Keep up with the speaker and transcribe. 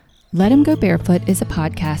Let 'em Go Barefoot is a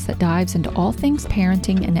podcast that dives into all things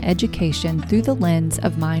parenting and education through the lens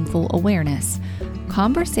of mindful awareness.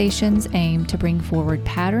 Conversations aim to bring forward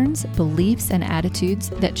patterns, beliefs, and attitudes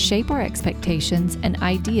that shape our expectations and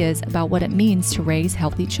ideas about what it means to raise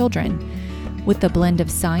healthy children. With a blend of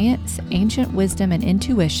science, ancient wisdom, and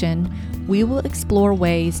intuition, we will explore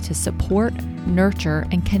ways to support, nurture,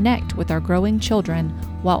 and connect with our growing children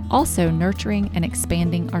while also nurturing and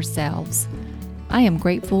expanding ourselves. I am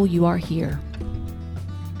grateful you are here.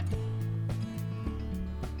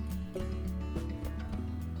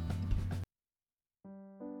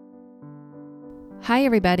 Hi,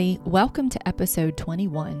 everybody. Welcome to episode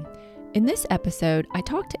 21. In this episode, I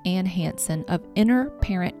talked to Ann Hansen of Inner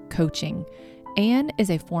Parent Coaching. Ann is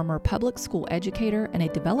a former public school educator and a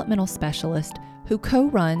developmental specialist who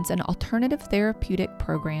co-runs an alternative therapeutic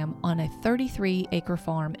program on a 33-acre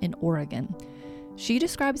farm in Oregon. She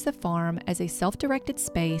describes the farm as a self-directed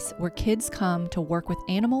space where kids come to work with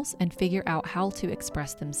animals and figure out how to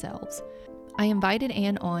express themselves. I invited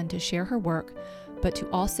Ann on to share her work, but to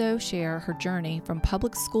also share her journey from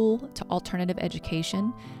public school to alternative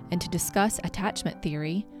education and to discuss attachment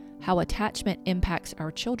theory, how attachment impacts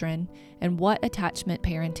our children, and what attachment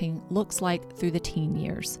parenting looks like through the teen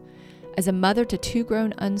years. As a mother to two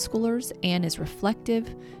grown unschoolers, Ann is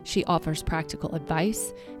reflective, she offers practical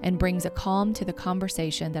advice, and brings a calm to the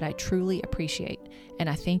conversation that I truly appreciate, and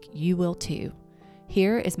I think you will too.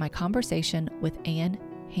 Here is my conversation with Ann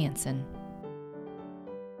Hansen.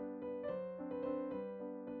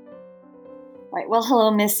 All right. Well,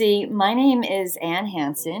 hello, Missy. My name is Ann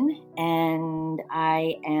Hansen, and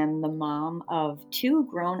I am the mom of two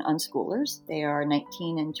grown unschoolers. They are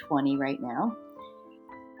 19 and 20 right now.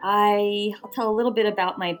 I'll tell a little bit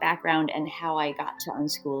about my background and how I got to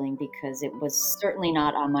unschooling because it was certainly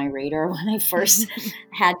not on my radar when I first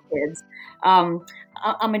had kids. I'm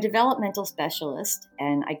a developmental specialist,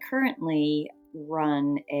 and I currently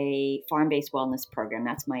run a farm-based wellness program.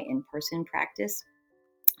 That's my in-person practice.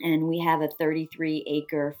 And we have a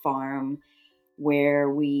 33-acre farm where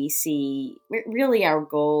we see, really our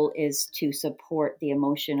goal is to support the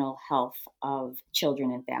emotional health of children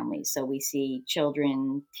and families. So we see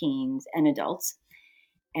children, teens, and adults,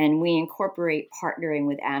 and we incorporate partnering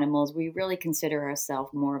with animals. We really consider ourselves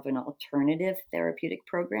more of an alternative therapeutic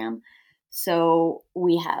program. So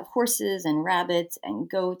we have horses and rabbits and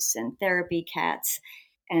goats and therapy cats,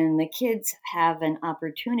 and the kids have an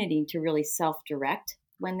opportunity to really self-direct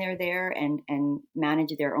when they're there and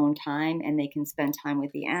manage their own time, and they can spend time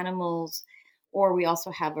with the animals. Or we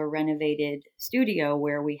also have a renovated studio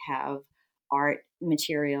where we have art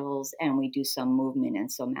materials and we do some movement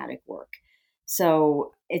and somatic work.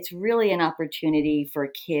 So it's really an opportunity for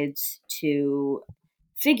kids to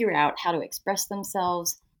figure out how to express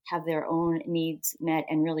themselves, have their own needs met,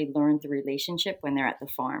 and really learn the relationship when they're at the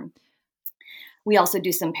farm. We also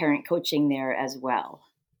do some parent coaching there as well.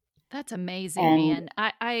 That's amazing, Ann.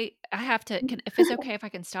 I have to, if it's okay if I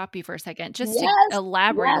can stop you for a second, just to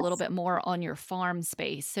elaborate a little bit more on your farm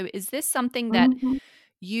space. So is this something that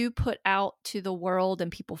you put out to the world and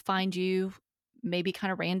people find you maybe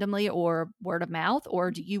kind of randomly or word of mouth, or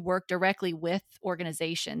do you work directly with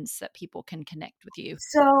organizations that people can connect with you?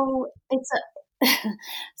 So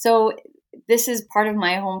so this is part of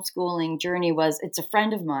my homeschooling journey. It's a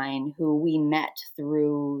friend of mine who we met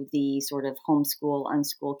through the sort of homeschool,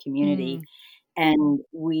 unschool community. And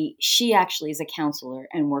she actually is a counselor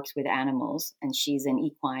and works with animals, and she's an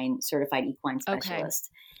certified equine specialist.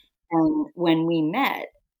 Okay. And when we met,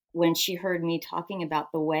 when she heard me talking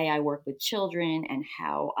about the way I work with children and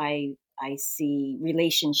how I see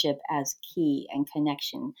relationship as key and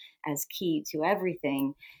connection as key to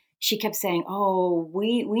everything, she kept saying, "Oh,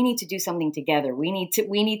 we need to do something together. We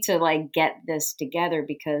need to like get this together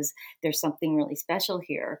because there's something really special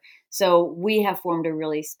here." So we have formed a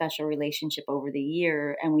really special relationship over the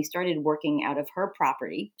year, and we started working out of her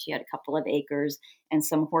property. She had a couple of acres and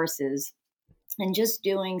some horses, and just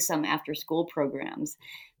doing some after school programs.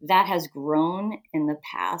 That has grown in the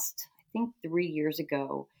past, I think 3 years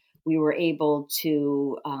ago, we were able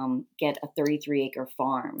to get a 33-acre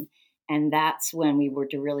farm. And that's when we were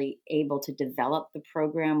really able to develop the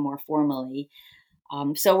program more formally.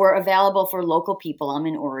 So we're available for local people. I'm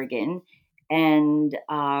in Oregon. And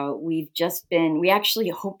we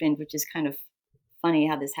actually opened, which is kind of funny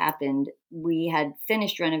how this happened. We had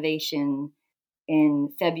finished renovation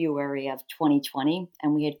in February of 2020,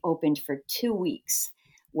 and we had opened for 2 weeks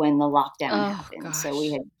when the lockdown happened. Gosh. So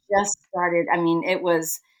we had just started. I mean, it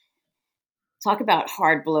was, talk about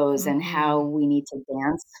hard blows and how we need to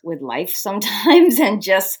dance with life sometimes and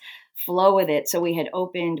just flow with it. So we had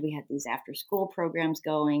opened, we had these after school programs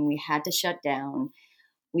going, we had to shut down.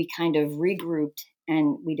 We kind of regrouped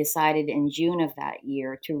and we decided in June of that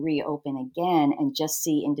year to reopen again and just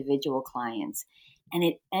see individual clients. And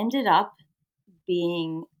it ended up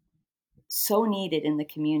being so needed in the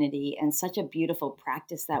community and such a beautiful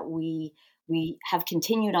practice that we have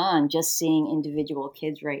continued on just seeing individual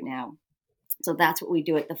kids right now. So that's what we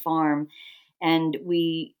do at the farm. And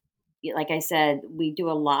we, like I said, we do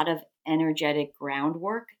a lot of energetic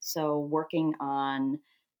groundwork. So working on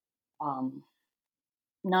um,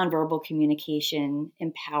 nonverbal communication,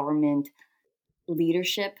 empowerment,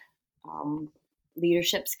 leadership, um,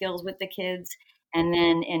 leadership skills with the kids. And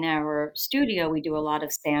then in our studio, we do a lot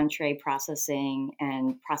of sand tray processing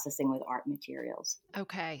and processing with art materials.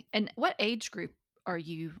 Okay. And what age group are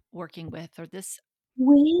you working with, or this?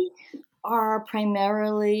 We are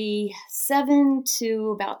primarily 7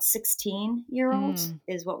 to about 16-year-olds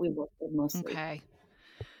is what we work with mostly. Okay.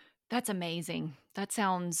 That's amazing. That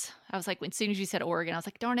sounds, I was like, as soon as you said Oregon, I was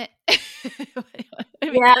like, darn it.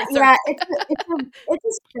 Yeah, Because yeah, it's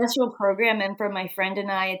a special program, and for my friend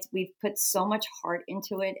and I, we've put so much heart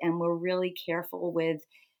into it, and we're really careful with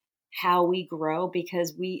how we grow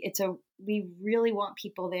because we really want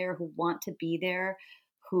people there who want to be there,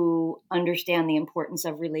 who understand the importance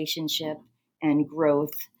of relationship and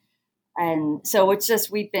growth. And so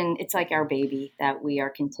it's like our baby that we are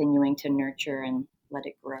continuing to nurture and let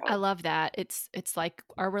it I grow. love that. It's like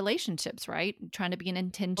our relationships, right? Trying to be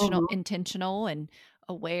an Hmm. intentional and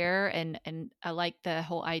aware, and I like the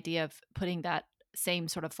whole idea of putting that same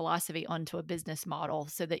sort of philosophy onto a business model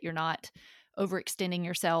so that you're not overextending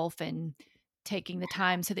yourself and taking the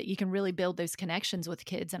time so that you can really build those connections with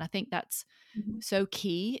kids. And I think that's so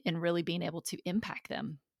key in really being able to impact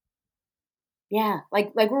them. Yeah,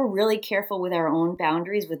 like we're really careful with our own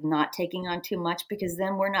boundaries with not taking on too much because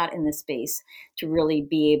then we're not in the space to really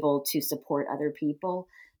be able to support other people.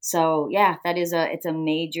 So yeah, it's a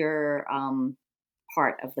major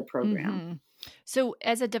part of the program. Hmm. So,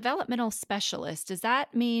 as a developmental specialist, does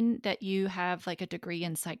that mean that you have like a degree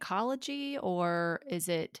in psychology, or is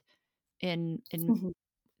it in Mhm.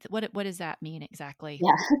 what does that mean exactly?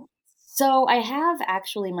 Yeah. So I have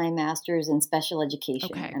actually my master's in special education,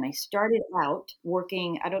 Okay. and I started out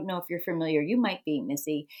working. I don't know if you're familiar, you might be,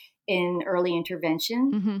 Missy, in early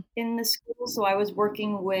intervention Hmm. in the school. So I was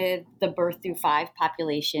working with the birth through five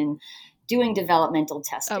population, doing developmental Oh,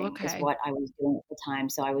 testing, is okay. what I was doing at the time.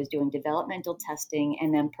 So I was doing developmental testing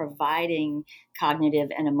and then providing cognitive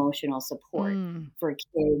and emotional support Mm, for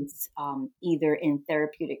kids, either in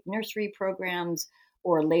therapeutic nursery programs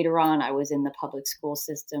or later on, I was in the public school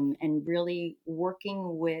system and really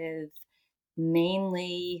working with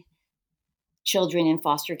mainly children in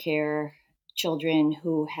foster care, children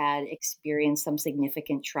who had experienced some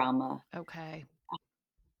significant trauma. okay.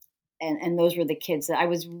 And those were the kids that I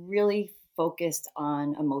was really focused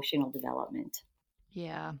on emotional development.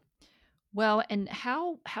 Yeah. Well, and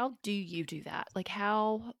how do you do that? Like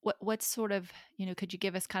what sort of, could you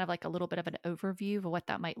give us kind of like a little bit of an overview of what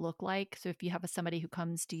that might look like? So if you have somebody who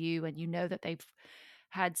comes to you and you know that they've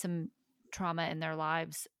had some trauma in their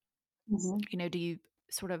lives, Mhm. do you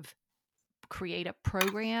sort of create a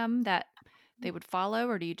program that they would follow,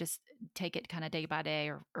 or do you just take it kind of day by day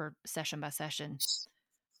or session by session?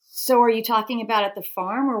 So, are you talking about at the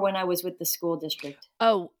farm or when I was with the school district?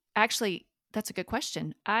 Oh, actually, that's a good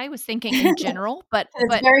question. I was thinking in general, but It's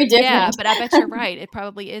but very yeah, different. but I bet you're right. It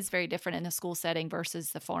probably is very different in the school setting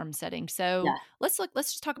versus the farm setting. So Yeah. let's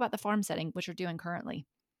just talk about the farm setting, what you're doing currently.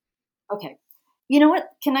 Okay. You know what?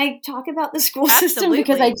 Can I talk about the school system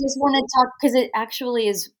because I Absolutely. just want to talk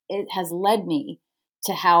because it has led me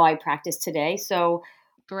to how I practice today. So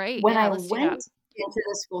Great. when Yeah, I let's do went that. into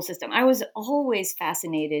the school system, I was always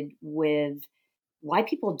fascinated with why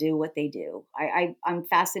people do what they do. I'm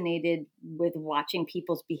fascinated with watching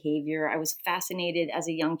people's behavior. I was fascinated as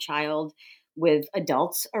a young child with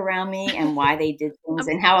adults around me and why they did things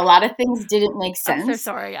I'm and how a lot of things didn't make I'm so sense.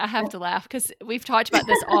 sorry. I have to laugh because we've talked about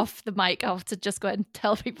this off the mic. I'll have to just go ahead and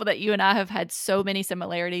tell people that you and I have had so many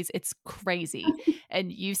similarities. It's crazy.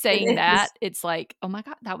 And you saying It that, is. it's like, oh my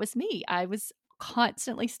God, that was me. I was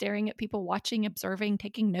constantly staring at people, watching, observing,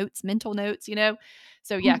 taking notes, mental notes.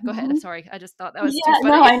 So yeah, go ahead. Mhm. Sorry. I just thought that was too Yeah, no,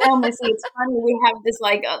 funny. I know, Missy. It's funny we have this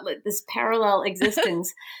this parallel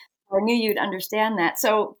existence. I knew you'd understand that.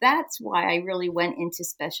 So that's why I really went into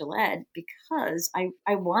special ed because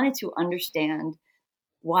I wanted to understand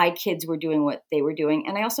why kids were doing what they were doing,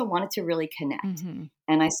 and I also wanted to really connect. Hmm.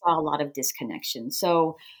 And I saw a lot of disconnection.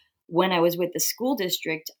 So when I was with the school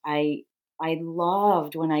district, I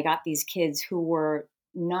loved when I got these kids who were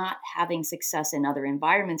not having success in other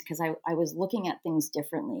environments because I was looking at things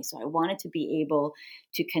differently. So I wanted to be able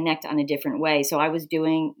to connect on a different way. So I was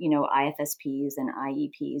doing, IFSPs and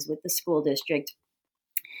IEPs with the school district.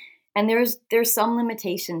 And there's some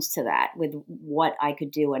limitations to that with what I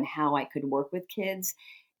could do and how I could work with kids.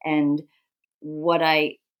 And what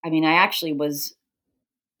I mean, I actually was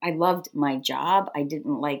I loved my job. I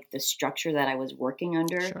didn't like the structure that I was working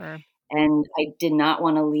under, Sure. and I did not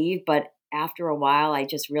want to leave, but after a while I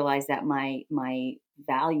just realized that my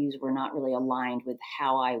values were not really aligned with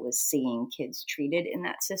how I was seeing kids treated in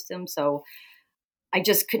that system. So I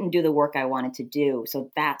just couldn't do the work I wanted to do. So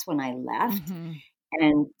that's when I left. Hmm.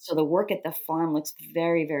 And so the work at the farm looks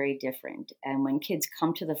very, very different. And when kids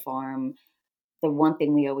come to the farm, the one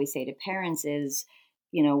thing we always say to parents is,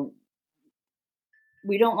 you know,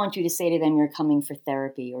 we don't want you to say to them you're coming for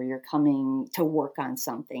therapy or you're coming to work on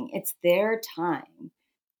something. It's their time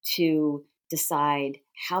to decide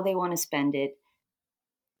how they want to spend it,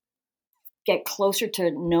 get closer to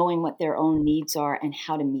knowing what their own needs are and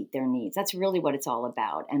how to meet their needs. That's really what it's all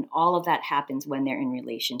about. And all of that happens when they're in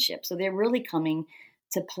relationship. So they're really coming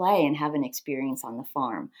to play and have an experience on the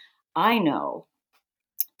farm. I know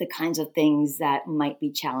the kinds of things that might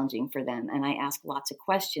be challenging for them. And I ask lots of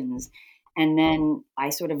questions and then I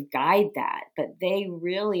sort of guide that. But they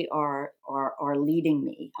really are leading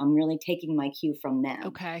me. I'm really taking my cue from them.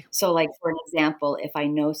 Okay. So like for an example, if I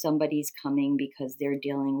know somebody's coming because they're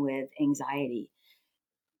dealing with anxiety,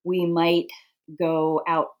 we might go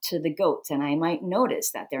out to the goats and I might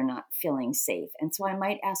notice that they're not feeling safe. And so I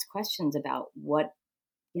might ask questions about what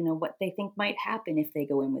they think might happen if they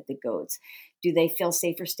go in with the goats. Do they feel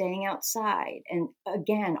safer staying outside? And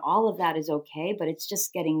again, all of that is okay, but it's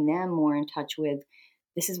just getting them more in touch with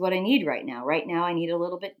this is what I need right now. Right now, I need a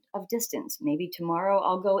little bit of distance. Maybe tomorrow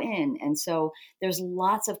I'll go in. And so there's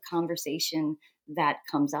lots of conversation that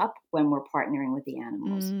comes up when we're partnering with the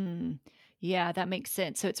animals. Mm. Yeah, that makes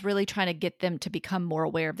sense. So it's really trying to get them to become more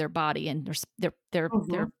aware of their body and Hmm.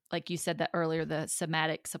 they're like you said that earlier, the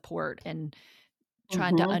somatic support and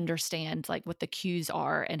trying to Hmm. understand like what the cues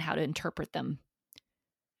are and how to interpret them.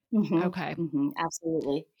 Hmm. Okay. Hmm.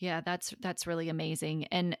 Absolutely. Yeah, that's really amazing.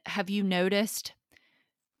 And have you noticed,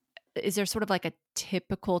 is there sort of like a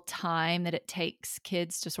typical time that it takes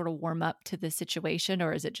kids to sort of warm up to the situation,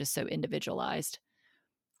 or is it just so individualized?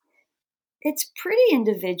 It's pretty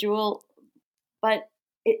individual. But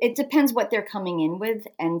it depends what they're coming in with,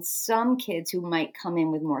 and some kids who might come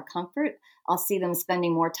in with more comfort, I'll see them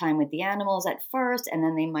spending more time with the animals at first, and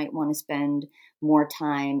then they might wanna spend more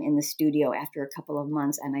time in the studio after a couple of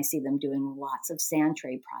months, and I see them doing lots of sand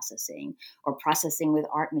tray processing or processing with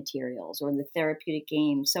art materials or the therapeutic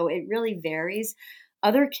games, so it really varies.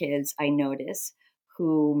 Other kids I notice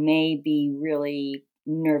who may be really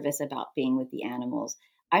nervous about being with the animals,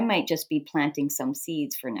 I might just be planting some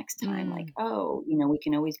seeds for next time. Like, Mm, oh, we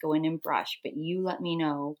can always go in and brush, but you let me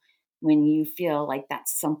know when you feel like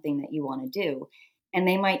that's something that you want to do. And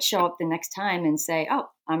they might show up the next time and say, oh,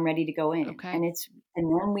 I'm ready to go in. okay. And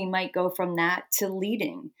then we might go from that to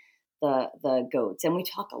leading the goats. And we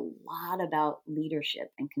talk a lot about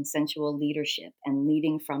leadership and consensual leadership and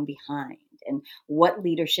leading from behind and what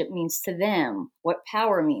leadership means to them, what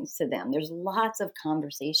power means to them. There's lots of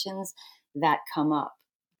conversations that come up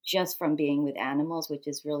just from being with animals, which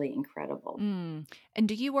is really incredible. Mm. And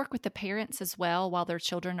do you work with the parents as well while their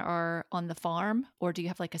children are on the farm, or do you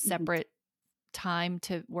have like a Mhm. separate time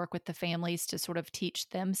to work with the families to sort of teach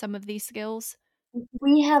them some of these skills?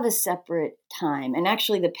 We have a separate time, and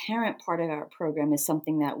actually, the parent part of our program is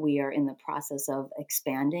something that we are in the process of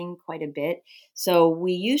expanding quite a bit. So,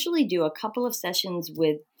 we usually do a couple of sessions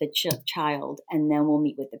with the child, and then we'll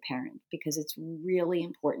meet with the parent because it's really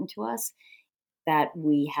important to us that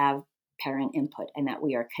we have parent input and that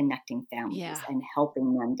we are connecting families Yeah. and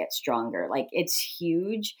helping them get stronger. Like, it's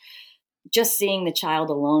huge. Just seeing the child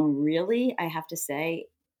alone, really, I have to say,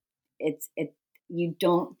 it you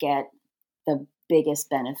don't get the biggest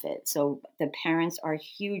benefit. So the parents are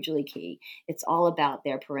hugely key. It's all about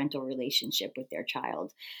their parental relationship with their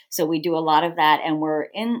child. So we do a lot of that and we're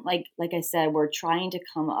in like I said, we're trying to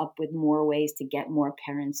come up with more ways to get more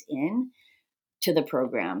parents in to the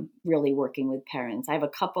program, really working with parents. I have a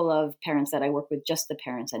couple of parents that I work with just the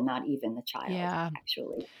parents and not even the child Yeah.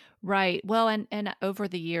 actually. Right. Well, and over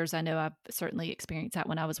the years, I know I've certainly experienced that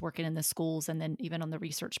when I was working in the schools and then even on the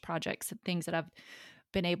research projects and things that I've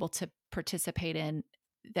been able to participate in,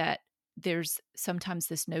 that there's sometimes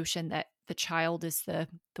this notion that the child is the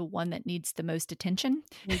one that needs the most attention.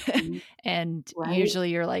 Mhm. And Right? usually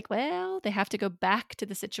you're like, well, they have to go back to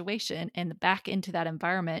the situation and back into that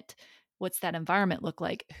environment what's that environment look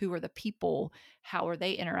like? Who are the people? How are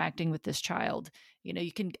they interacting with this child?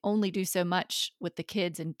 You can only do so much with the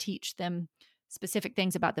kids and teach them specific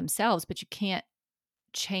things about themselves, but you can't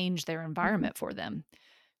change their Mhm. environment for them.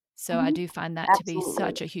 So I Mhm. do find that to be Absolutely.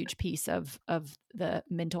 such a huge piece of the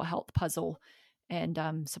mental health puzzle, and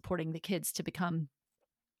supporting the kids to become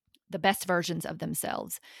the best versions of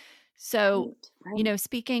themselves. So, Right. Right.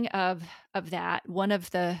 speaking of that, one of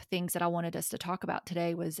the things that I wanted us to talk about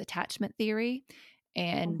today was attachment theory.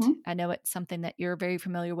 And Hmm. I know it's something that you're very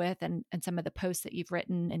familiar with, and some of the posts that you've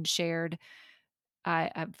written and shared,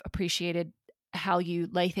 I've appreciated how you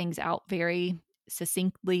lay things out very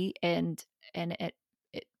succinctly, and it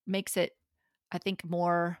makes it, I think,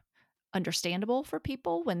 more understandable for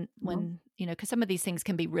people Hmm. when because some of these things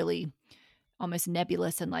can be really almost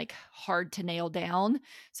nebulous and like hard to nail down.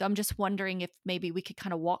 So I'm just wondering if maybe we could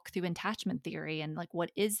kind of walk through attachment theory and like,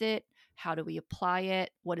 what is it? How do we apply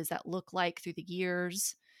it? What does that look like through the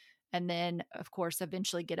years? And then of course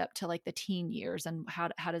eventually get up to like the teen years, and how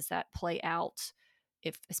does that play out,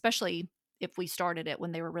 if especially if we started it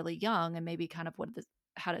when they were really young, and maybe kind of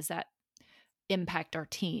how does that impact our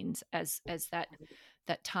teens as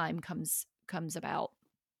that time comes about.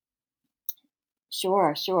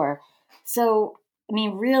 Sure, sure. So, I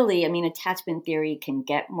mean, really, I mean, attachment theory can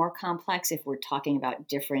get more complex if we're talking about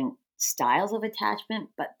different styles of attachment.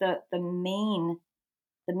 But the main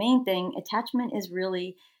thing, attachment is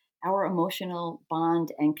really our emotional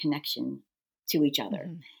bond and connection to each other.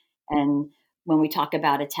 Hmm. And when we talk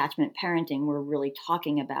about attachment parenting, we're really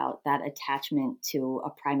talking about that attachment to a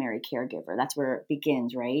primary caregiver. That's where it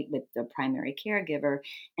begins, right? With the primary caregiver.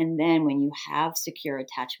 And then when you have secure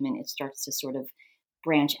attachment, it starts to sort of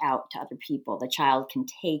branch out to other people. The child can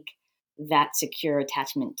take that secure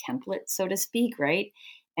attachment template, so to speak, right?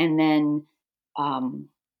 And then um,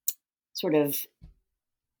 sort of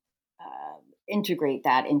integrate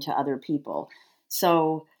that into other people.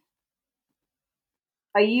 So,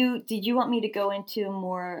 did you want me to go into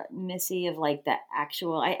more, Missy, of like the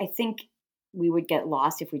actual? I think we would get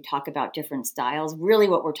lost if we talk about different styles. Really,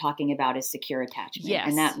 what we're talking about is secure attachment.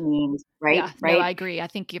 And that Yes. means, right, Yeah, no, right, I agree. I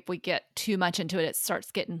think if we get too much into it, it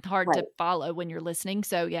starts getting hard to right. follow when you're listening.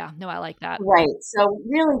 So yeah, no, I like that. Right. So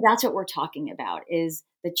really that's what we're talking about is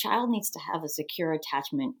the child needs to have a secure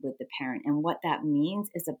attachment with the parent. And what that means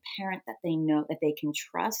is a parent that they know that they can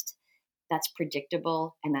trust, that's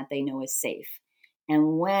predictable and that they know is safe.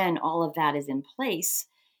 And when all of that is in place,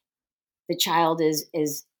 the child is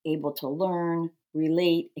able to learn,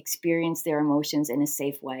 relate, experience their emotions in a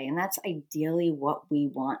safe way. And that's ideally what we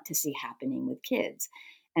want to see happening with kids.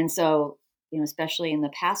 And so, especially in the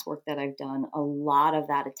past work that I've done, a lot of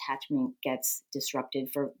that attachment gets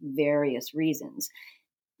disrupted for various reasons.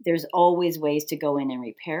 There's always ways to go in and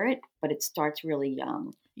repair it, but it starts really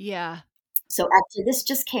young. Yeah. So actually this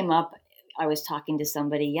just came up. I was talking to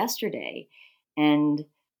somebody yesterday, and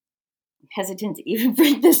hesitant to even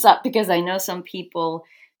bring this up because I know some people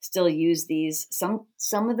still use these.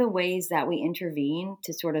 Some of the ways that we intervene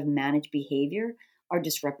to sort of manage behavior are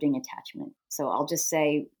disrupting attachment. So I'll just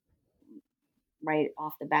say right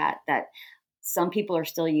off the bat that some people are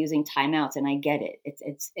still using timeouts, and I get it.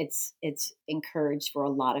 It's encouraged for a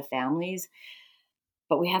lot of families,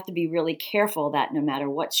 but we have to be really careful that no matter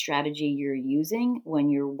what strategy you're using when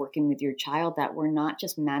you're working with your child, that we're not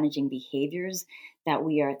just managing behaviors, that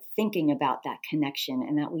we are thinking about that connection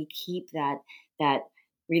and that we keep that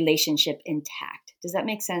relationship intact. Does that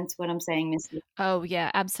make sense what I'm saying, Missy? Oh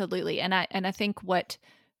yeah, absolutely. And I think what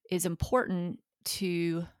is important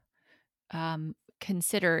to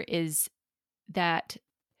consider is that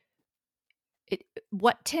it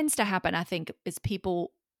what tends to happen, I think, is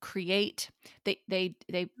people create they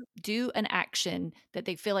do an action that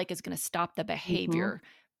they feel like is going to stop the Hmm. behavior,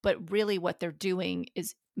 but really what they're doing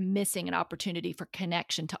is missing an opportunity for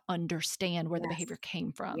connection to understand where the behavior Yes.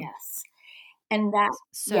 came from. Yes. And that,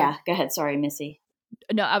 So yeah, go ahead. Sorry, Missy.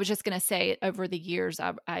 no, I was just going to say, over the years,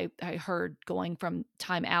 I heard going from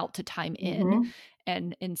time out to time in, Hmm.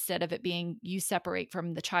 and instead of it being you separate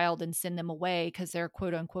from the child and send them away because they're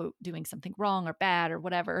quote unquote doing something wrong or bad or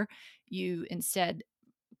whatever, you instead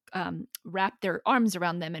wrap their arms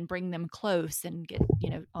around them and bring them close and get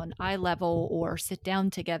on eye level, or sit down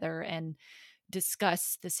together and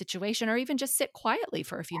discuss the situation, or even just sit quietly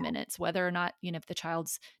for a few minutes, whether or not if the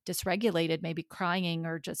child's dysregulated, maybe crying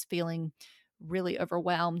or just feeling really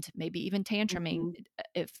overwhelmed, maybe even tantruming. Hmm.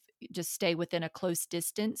 If just stay within a close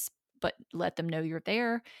distance, but let them know you're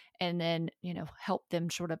there, and then help them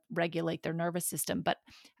sort of regulate their nervous system. But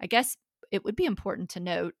I guess it would be important to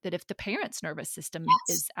note that if the parent's nervous system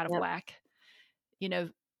Yes. is out of Yep. whack, you know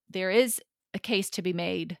there is a case to be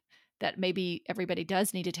made that maybe everybody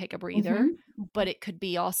does need to take a breather, Mm-hmm. but it could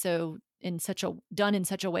be also done in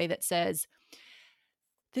such a way that says,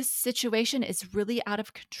 this situation is really out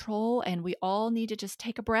of control and we all need to just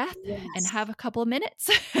take a breath and Yes. have a couple of minutes.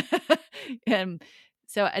 and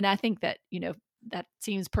and I think that, that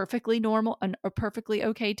seems perfectly normal and or perfectly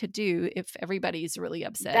okay to do if everybody's really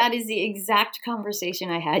upset. That is the exact conversation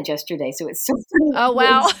I had yesterday. So it's so funny, Oh,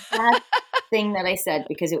 wow. the exact thing that I said,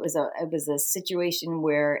 because it was a situation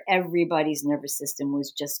where everybody's nervous system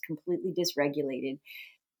was just completely dysregulated.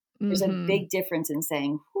 There's a Mhm. big difference in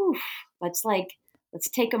saying, "Whew, let's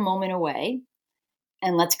take a moment away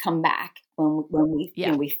and let's come back when we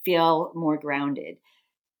Yeah. we feel more grounded."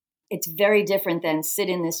 It's very different than sit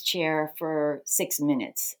in this chair for 6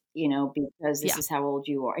 minutes, because this Yeah. is how old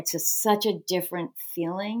you are. It's just such a different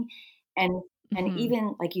feeling, and Mhm.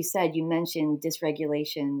 even like you said, you mentioned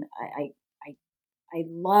dysregulation. I I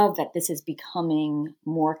love that this is becoming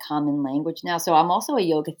more common language now. So I'm also a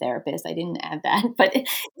yoga therapist. I didn't add that, but in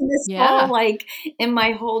this whole Yeah. like in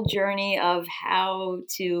my whole journey of how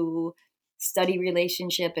to study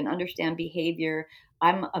relationship and understand behavior,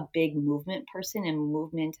 I'm a big movement person, and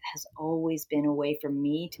movement has always been a way for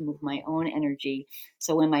me to move my own energy.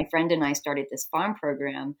 So when my friend and I started this farm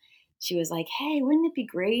program, she was like, "Hey, wouldn't it be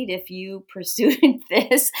great if you pursued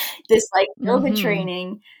this like yoga Mhm.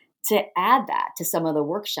 training to add that to some of the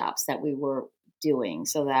workshops that we were doing,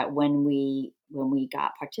 so that when we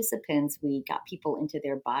got participants, we got people into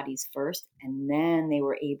their bodies first, and then they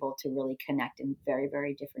were able to really connect in very,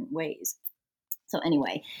 very different ways." So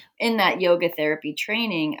anyway, in that yoga therapy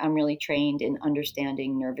training, I'm really trained in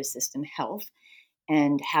understanding nervous system health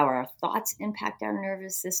and how our thoughts impact our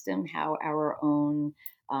nervous system, how our own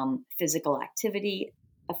physical activity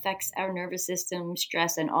affects our nervous system,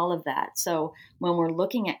 stress, and all of that. So, when we're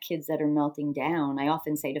looking at kids that are melting down, I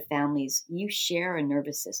often say to families, you share a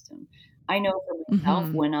nervous system. I know for myself,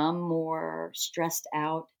 Mhm. when I'm more stressed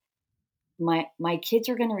out, my kids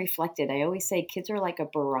are going to reflect it. I always say kids are like a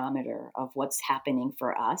barometer of what's happening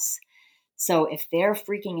for us. So if they're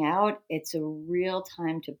freaking out, it's a real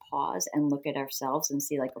time to pause and look at ourselves and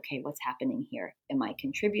see, like, okay, what's happening here? Am I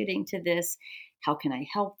contributing to this? How can I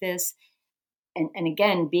help this? And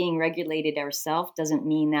again, being regulated ourselves doesn't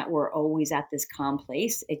mean that we're always at this calm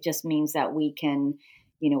place. It just means that we can,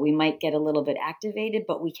 we might get a little bit activated,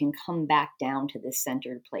 but we can come back down to this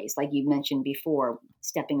centered place. Like you mentioned before,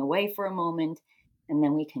 stepping away for a moment, and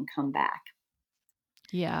then we can come back.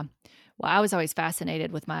 Yeah. Well, I was always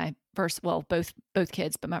fascinated with my both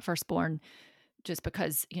kids, but my firstborn, just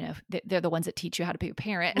because, they're the ones that teach you how to be a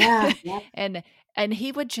parent. Yeah, yeah. and and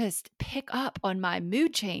he would just pick up on my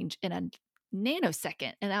mood change in a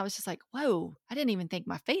nanosecond. And I was just like, whoa, I didn't even think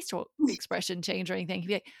my facial expression changed or anything. He'd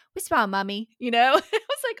be like, "We smile, mommy," I was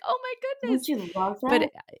like, oh my Don't goodness. you love But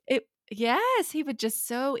that? yes, he would just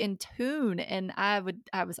so in tune. And I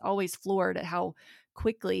was always floored at how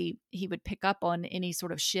quickly he would pick up on any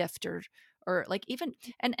sort of shift or like even,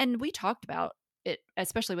 and we talked about it,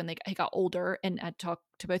 especially when he got older, and I talked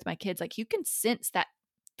to both my kids, like, you can sense that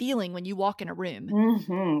feeling when you walk in a room.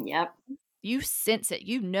 Yep. You sense it.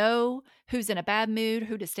 You know who's in a bad mood,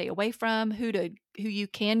 who to stay away from, who you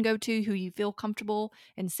can go to, who you feel comfortable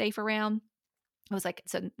and safe around. I was like,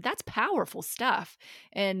 so that's powerful stuff.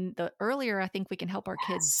 And the earlier I think we can help our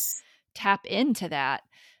kids Yes. tap into that,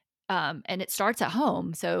 and it starts at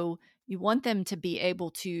home. So you want them to be able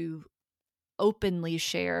to openly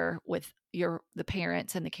share with the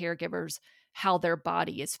parents and the caregivers how their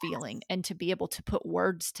body is feeling, and to be able to put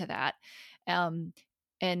words to that. Um,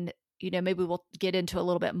 and maybe we'll get into a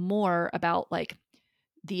little bit more about like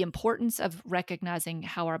the importance of recognizing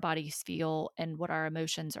how our bodies feel and what our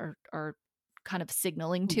emotions are kind of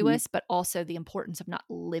signaling to Mhm. us, but also the importance of not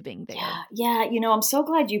living there. Yeah, yeah. I'm so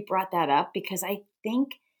glad you brought that up, because I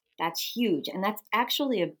think that's huge. And that's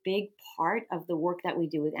actually a big part of the work that we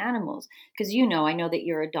do with animals. Because, I know that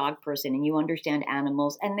you're a dog person and you understand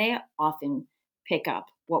animals, and they often pick up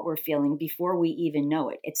what we're feeling before we even know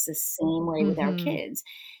it. It's the same way with our Mhm. kids.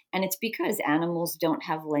 And it's because animals don't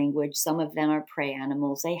have language. Some of them are prey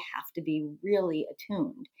animals. They have to be really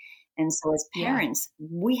attuned. And so, as Yeah. parents,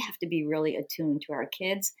 we have to be really attuned to our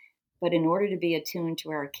kids, but in order to be attuned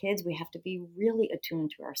to our kids, we have to be really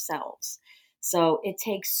attuned to ourselves. So it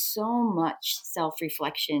takes so much self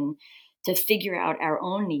reflection to figure out our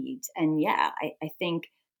own needs. And yeah, I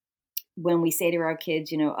think when we say to our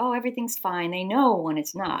kids, oh, everything's fine, they know when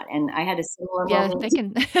it's not. And I had a similar Yeah, moment they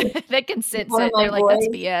can with they can sense one of it. my They're like, "That's boys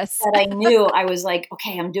BS." that I knew. I was like,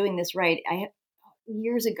 okay, I'm doing this right.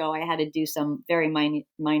 years ago, I had to do some very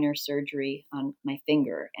minor surgery on my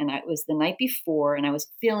finger. And it was the night before, and I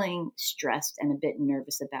was feeling stressed and a bit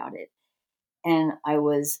nervous about it. And I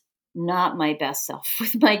was not my best self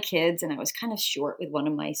with my kids. And I was kind of short with one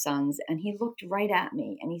of my sons. And he looked right at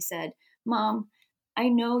me and he said, Mom, I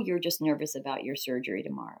know you're just nervous about your surgery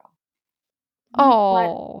tomorrow. And I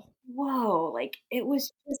thought, Oh. whoa, like it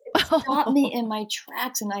stopped me in my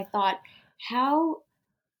tracks. And I thought, how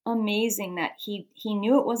amazing that he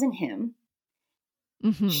knew it wasn't him.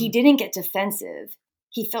 He Hmm. didn't get defensive.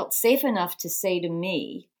 He felt safe enough to say to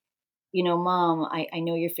me, Mom, I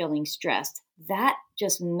know you're feeling stressed. That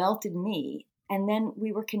just melted me. And then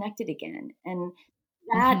we were connected again. And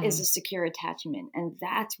that is Hmm. a secure attachment. And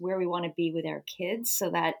that's where we want to be with our kids so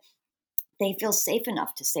that they feel safe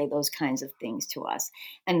enough to say those kinds of things to us.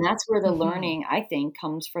 And that's where the Hmm. learning, I think,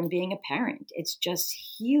 comes from being a parent. It's just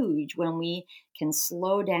huge when we can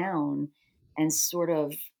slow down and sort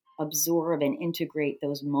of absorb and integrate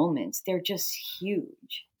those moments. They're just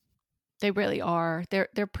huge. They really are. They're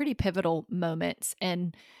pretty pivotal moments.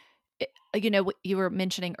 And what you were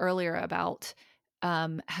mentioning earlier about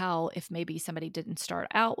how if maybe somebody didn't start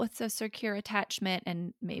out with a secure attachment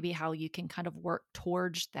and maybe how you can kind of work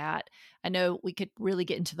towards that. I know we could really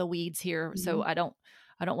get into the weeds here, so Mhm. I don't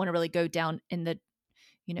want to really go down in the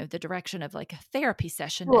direction of like a therapy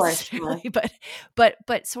session Sure, sure. necessarily,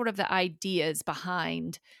 but sort of the ideas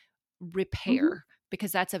behind Mhm. repair,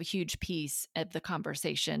 because that's a huge piece of the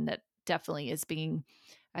conversation that definitely is being,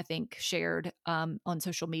 I think, shared on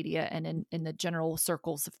social media and in the general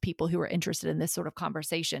circles of people who are interested in this sort of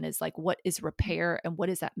conversation, is like, what is repair and what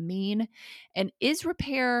does that mean? And is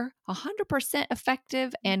repair 100%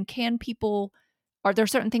 effective? And are there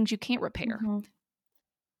certain things you can't repair? Mhm.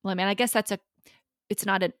 Well, I mean, I guess it's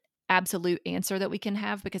not an absolute answer that we can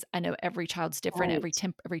have, because I know every child's different, Right.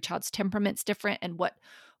 every child's temperament's different, and what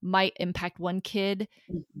might impact one kid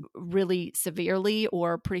Mhm. really severely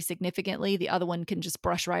or pretty significantly, the other one can just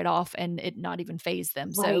brush right off and it not even phase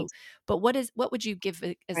them. Right. So, but what would you give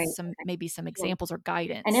as Right. maybe some Right. examples or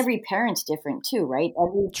And guidance? every parent's different too, right?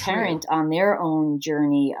 Every True. parent on their own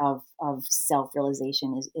journey of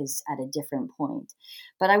self-realization is at a different point.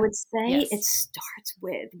 But I would say it Yes. starts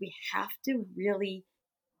with we have to really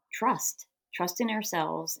trust in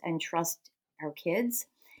ourselves and trust our kids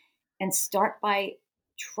and start by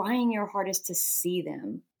trying your hardest to see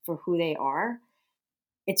them for who they are.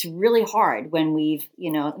 It's really hard when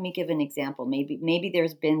let me give an example. Maybe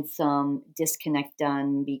there's been some disconnect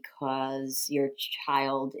done because your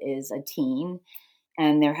child is a teen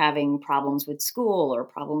and they're having problems with school or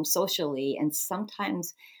problems socially, and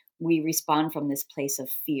sometimes we respond from this place of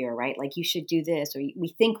fear, right? Like you should do this, or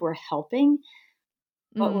we think we're helping,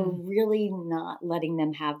 but we're Mm, really not letting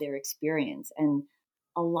them have their experience. And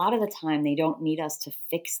a lot of the time, they don't need us to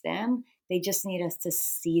fix them. They just need us to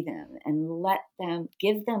see them and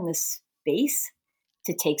give them the space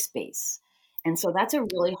to take space. And so that's a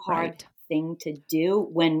really hard right. thing to do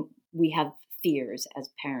when we have fears as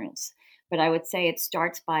parents. But I would say it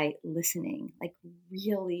starts by listening, like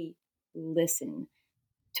really listen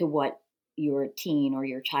to what your teen or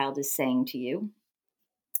your child is saying to you.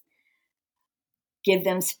 Give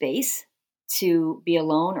them space to be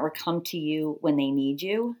alone or come to you when they need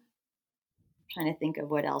you. I'm trying to think of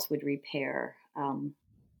what else would repair.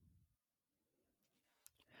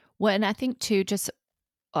 Well, and I think too, it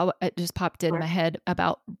just popped in my Or head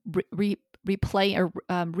about replay or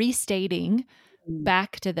restating mm,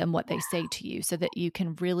 back to them what they say to you, so that you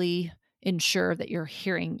can really ensure that you're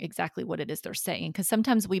hearing exactly what it is they're saying. Because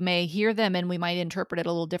sometimes we may hear them and we might interpret it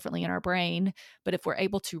a little differently in our brain. But if we're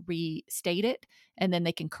able to restate it, and then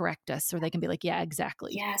they can correct us, or they can be like, yeah,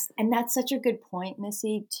 exactly. yes, and that's such a good point,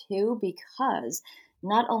 Missy, too, because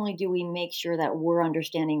not only do we make sure that we're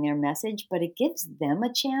understanding their message, but it gives them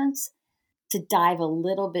a chance to dive a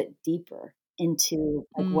little bit deeper into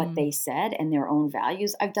like what Mm, they said and their own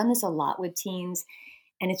values. I've done this a lot with teens,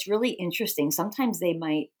 and it's really interesting. Sometimes they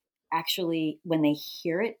might actually, when they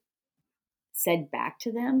hear it said back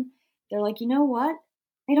to them, they're like, "You know what?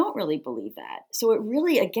 I don't really believe that." So it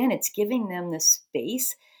really, again, it's giving them the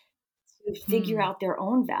space to figure hmm. out their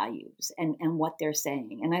own values and what they're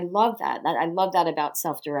saying. And I love that. I love that about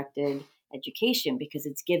self-directed education because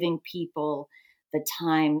it's giving people the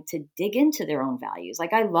time to dig into their own values.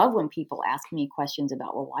 Like I love when people ask me questions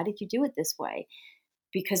about, well, why did you do it this way?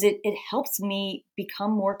 Because it helps me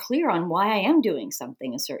become more clear on why I am doing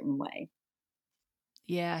something a certain way.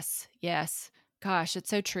 Yes, yes. Gosh, it's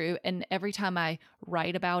so true. And every time I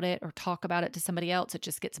write about it or talk about it to somebody else, it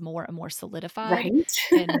just gets more and more solidified. Right?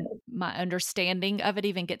 And my understanding of it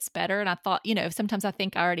even gets better. And I thought, sometimes I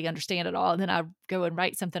think I already understand it all. And then I go and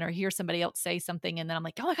write something or hear somebody else say something. And then I'm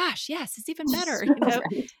like, oh my gosh, yes, it's even better.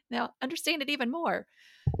 Right. Now understand it even more.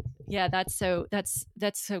 Yeah, that's so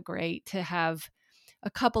great to have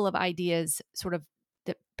a couple of ideas sort of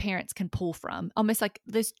that parents can pull from, almost like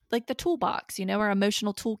this, like the toolbox, our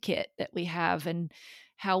emotional toolkit that we have, and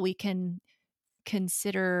how we can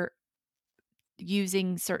consider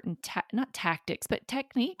using certain not tactics but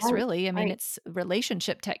techniques, Right. really. I mean, Right. it's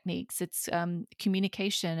relationship techniques, it's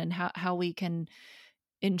communication, and how we can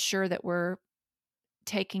ensure that we're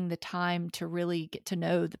taking the time to really get to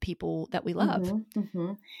know the people that we love. Mhm,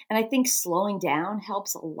 mhm. And I think slowing down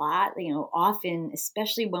helps a lot, often,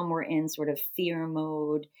 especially when we're in sort of fear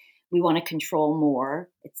mode, we wanna control more.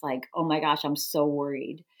 It's like, "Oh my gosh, I'm so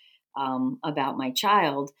worried, about my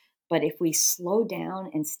child." But if we slow down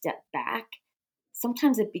and step back,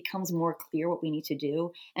 sometimes it becomes more clear what we need to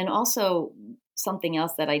do. And also something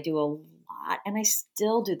else that I do a lot, and I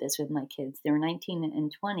still do this with my kids, they're 19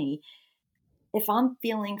 and 20. If I'm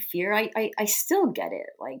feeling fear, I still get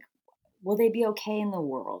it, like, will they be okay in the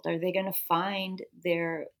world? Are they going to find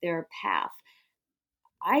their path?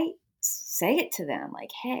 I say it to them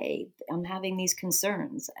like, "Hey, I'm having these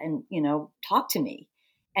concerns, and talk to me."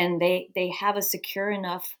 And they have a secure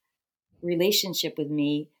enough relationship with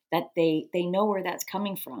me that they know where that's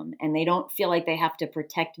coming from, and they don't feel like they have to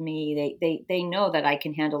protect me. They know that I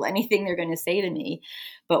can handle anything they're going to say to me,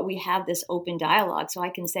 but we have this open dialogue, so I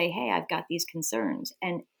can say, "Hey, I've got these concerns."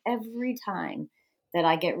 And every time that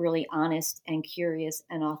I get really honest and curious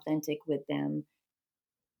and authentic with them,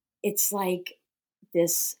 it's like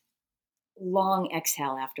this long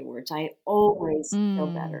exhale afterwards. I always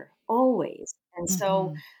feel Mm, better, always. And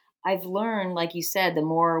so mhm. I've learned, like you said, the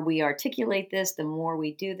more we articulate this, the more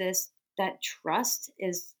we do this, that trust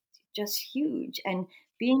is just huge. And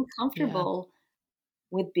being Yeah. comfortable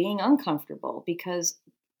with being uncomfortable. Because,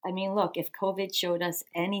 I mean, look, if COVID showed us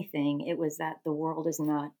anything, it was that the world is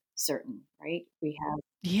not certain, right?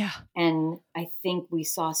 Yeah. And I think we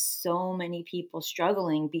saw so many people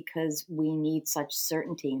struggling because we need such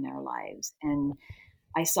certainty in our lives. And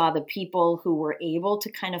I saw the people who were able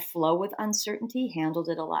to kind of flow with uncertainty handled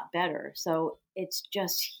it a lot better. So it's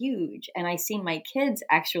just huge. And I see my kids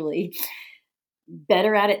actually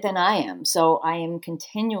better at it than I am. So I am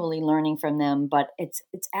continually learning from them, but it's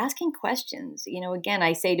asking questions. Again,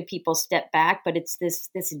 I say to people step back, but it's this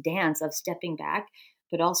dance of stepping back,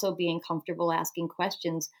 but also being comfortable asking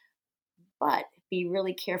questions, but be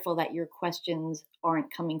really careful that your questions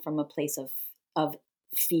aren't coming from a place of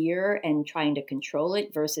fear and trying to control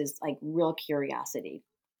it versus like real curiosity,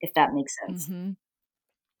 if that makes sense. Mhm.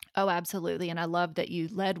 Oh, absolutely, and I love that you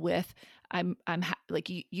led with, like,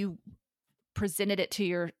 you presented it to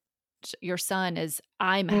your son as,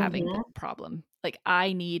 "I'm having the Mhm. problem. Like,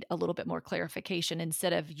 I need a little bit more clarification,"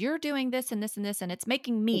 instead of, "You're doing this and this and this, and it's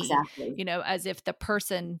making me," Exactly. as if the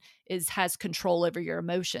person has control over your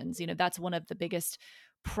emotions. That's one of the biggest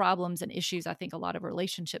problems and issues I think a lot of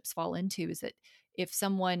relationships fall into, is that if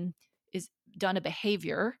someone is done a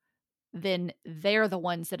behavior, then they're the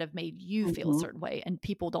ones that have made you feel a Mhm. certain way, and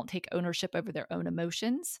people don't take ownership over their own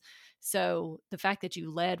emotions. So the fact that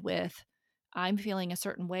you led with, "I'm feeling a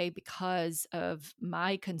certain way because of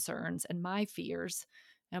my concerns and my fears.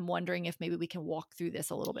 I'm wondering if maybe we can walk through this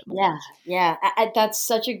a little bit Yeah, more." yeah. It's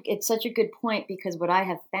such a good point because what I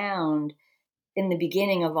have found in the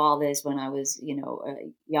beginning of all this, when I was,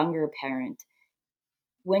 a younger parent,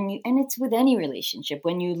 when you and it's with any relationship,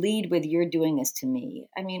 when you lead with "you're doing this to me,"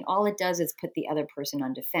 I mean, all it does is put the other person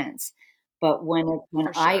on defense. But when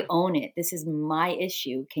For I sure. own it, "This is my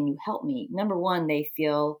issue, can you help me?" Number 1, they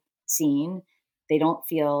feel seen, they don't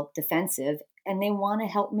feel defensive, and they wanna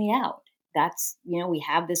help me out. That's we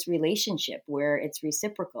have this relationship where it's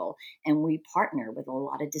reciprocal, and we partner with a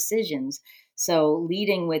lot of decisions. So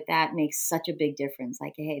leading with that makes such a big difference,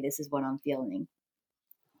 like, "Hey, this is what I'm feeling.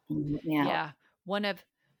 Can you help me out?" Yeah. One of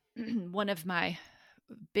one of my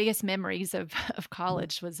biggest memories of of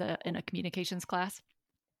college was in a communications class,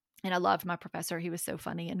 and I loved my professor. He was so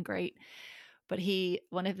funny and great. But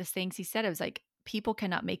one of the things he said, it was like, "People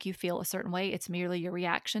cannot make you feel a certain way. It's merely your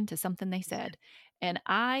reaction to something they said." And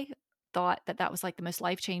I thought that that was like the most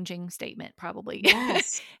life-changing statement probably.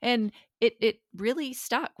 Yes. And it really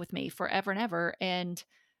stuck with me forever and ever. And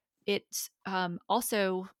it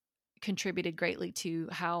also contributed greatly to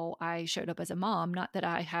how I showed up as a mom. Not that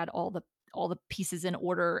I had all the pieces in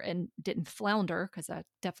order and didn't flounder, because I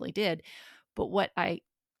definitely did. But what I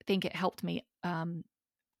think it helped me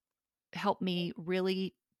helped me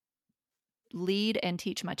really lead and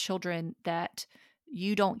teach my children that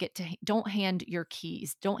you don't hand your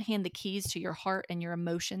keys, don't hand the keys to your heart and your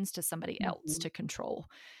emotions to somebody else Mhm. to control.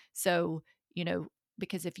 So,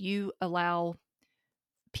 because if you allow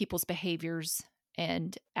people's behaviors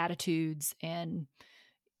and attitudes and,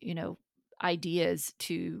 you know, ideas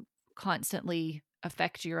to constantly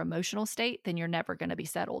affect your emotional state, then you're never going to be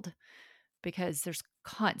settled because there's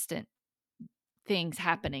constant things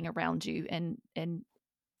happening around you, and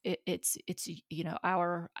it's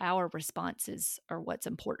our responses are what's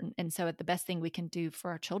important. And so the best thing we can do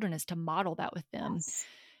for our children is to model that with them. Yes.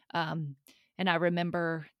 um, and I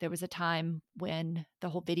remember there was a time when the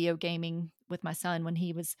whole video gaming with my son, when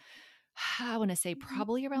he was, I want to say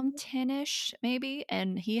probably around 10ish maybe,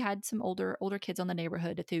 and he had some older kids on the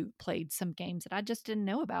neighborhood who played some games that I just didn't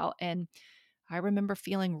know about. And I remember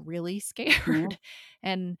feeling really Mhm. scared.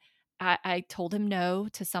 And I told him no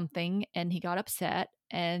to something and he got upset.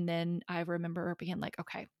 And then I remember being like,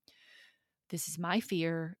 okay, this is my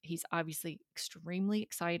fear. He's obviously extremely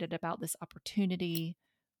excited about this opportunity.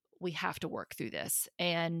 We have to work through this.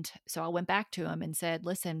 And so I went back to him and said,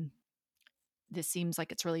 listen, this seems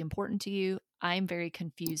like it's really important to you. I'm very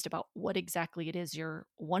confused about what exactly it is you're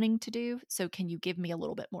wanting to do. So can you give me a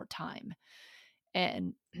little bit more time?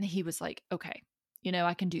 And he was like, okay,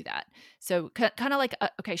 I can do that. So kind of like,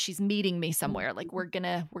 okay, she's meeting me somewhere. Like Mhm. we're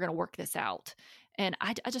gonna work this out. And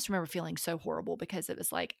I just remember feeling so horrible because it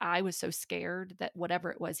was like I was so scared that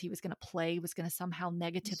whatever it was he was going to play was going to somehow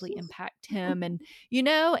negatively impact him, and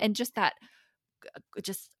just that,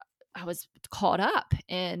 just I was caught up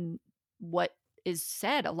in what is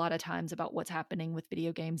said a lot of times about what's happening with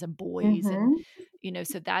video games and boys. And Mhm.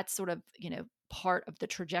 so that's sort of, part of the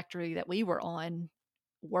trajectory that we were on,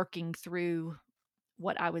 working through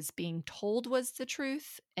what I was being told was the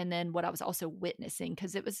truth and then what I was also witnessing.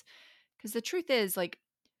 Because the truth is, like,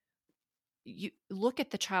 you look at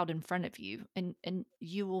the child in front of you and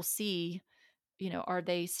you will see, are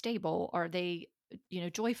they stable, are they,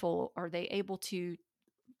 joyful, are they able to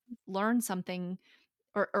learn something,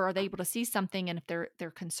 or are they able to see something, and if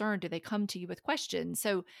they're concerned, do they come to you with questions?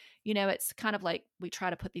 So, it's kind of like we try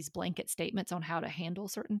to put these blanket statements on how to handle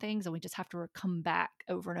certain things, and we just have to come back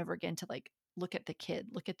over and over again to, like, look at the kid,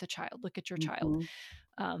 look at the child, look at your child. Mhm.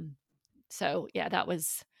 um so yeah, that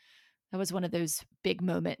was one of those big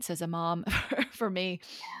moments as a mom for me.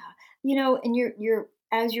 Yeah. And you're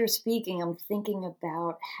as you're speaking, I'm thinking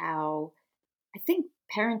about how I think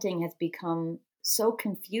parenting has become so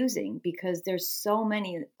confusing because there's so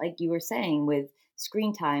many, like you were saying, with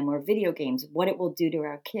screen time or video games, what it will do to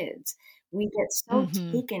our kids. We get so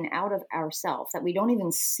Hmm. taken out of ourselves that we don't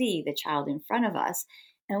even see the child in front of us,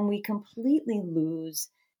 and we completely lose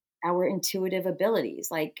our intuitive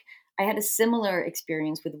abilities. Like, I had a similar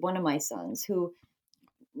experience with one of my sons who,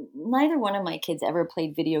 neither one of my kids ever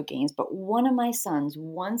played video games, but one of my sons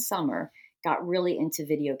one summer got really into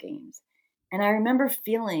video games. And I remember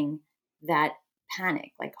feeling that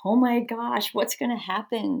panic, like, oh my gosh, what's going to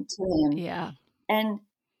happen to him? Yeah. And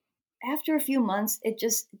after a few months, it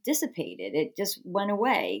just dissipated. It just went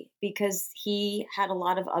away because he had a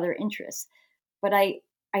lot of other interests. But I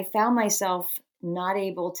found myself not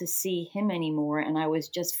able to see him anymore. And I was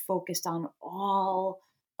just focused on all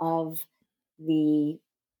of the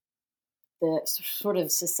sort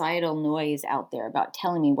of societal noise out there about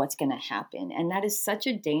telling me what's going to happen. And that is such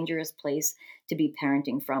a dangerous place to be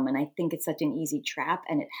parenting from. And I think it's such an easy trap,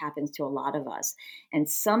 and it happens to a lot of us. And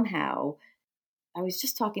somehow, I was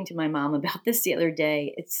just talking to my mom about this the other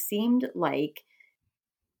day. It seems like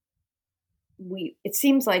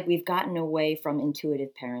we've gotten away from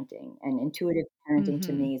intuitive parenting. And intuitive parenting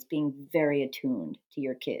to Hmm. me is being very attuned to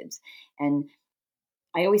your kids. And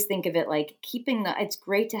I always think of it like keeping it's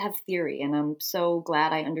great to have theory, and I'm so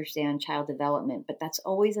glad I understand child development, but that's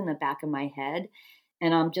always in the back of my head.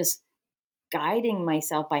 And I'm just guiding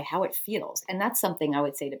myself by how it feels. And that's something I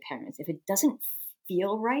would say to parents. If it doesn't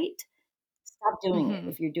feel right, stop doing it. Hmm.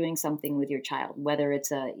 If you're doing something with your child, whether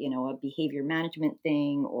it's a behavior management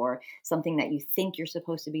thing or something that you think you're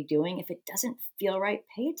supposed to be doing, if it doesn't feel right,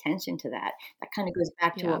 pay attention to that. That kind of goes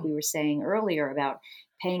back to Yeah. what we were saying earlier about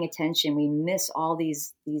paying attention. We miss all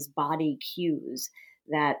these body cues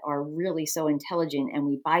that are really so intelligent, and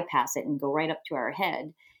we bypass it and go right up to our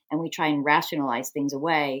head, and we try and rationalize things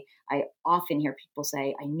away. I often hear people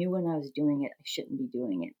say, I knew when I was doing it, I shouldn't be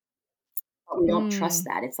doing it. But we don't trust Mm.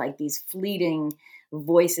 that. It's like these fleeting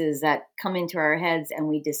voices that come into our heads and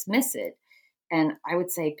we dismiss it. And I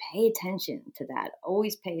would say pay attention to that.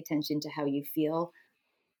 Always pay attention to how you feel.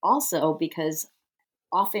 Also, because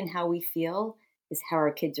often how we feel is how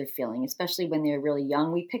our kids are feeling, especially when they're really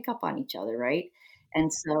young. We pick up on each other, right?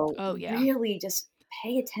 And so Oh, yeah. really just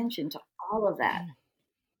pay attention to all of that.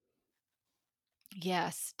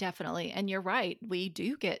 Yes, definitely. And you're right. We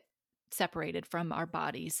do get separated from our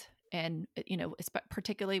bodies. And,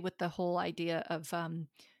 particularly with the whole idea of,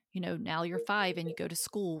 now you're 5 and you go to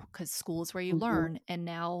school because school is where you Mhm. learn. And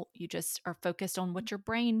now you just are focused on what your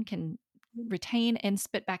brain can retain and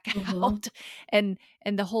spit back Mhm. out. And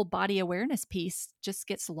the whole body awareness piece just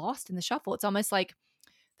gets lost in the shuffle. It's almost like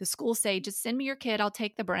the schools say, just send me your kid, I'll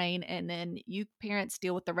take the brain, and then you parents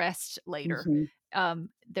deal with the rest later. Mhm.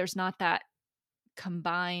 There's not that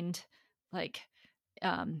combined, like,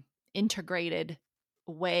 um, integrated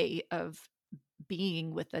way of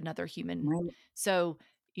being with another human. Right. So,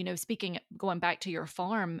 speaking going back to your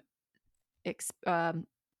farm ex Mhm.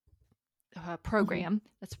 program,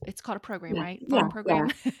 it's called a program, Yeah. right? Yeah. Farm Yeah.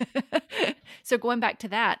 program? So going back to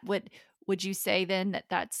that, would you say then that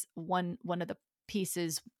that's one of the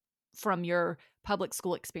pieces from your public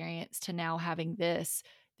school experience to now having this,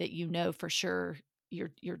 that for sure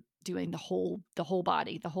you're doing the whole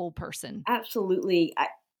body, the whole person? Absolutely.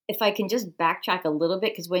 If I can just backtrack a little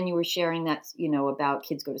bit, because when you were sharing that, about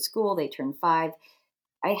kids go to school, they turn 5,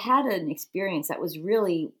 I had an experience that was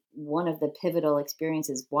really one of the pivotal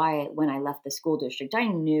experiences why when I left the school district, I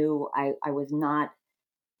knew I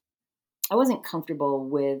wasn't comfortable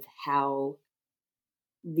with how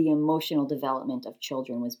the emotional development of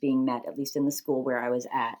children was being met, at least in the school where I was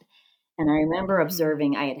at. And I remember Mhm.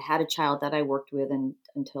 observing, I had had a child that I worked with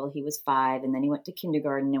until he was 5, and then he went to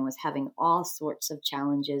kindergarten and was having all sorts of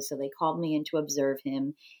challenges. So they called me in to observe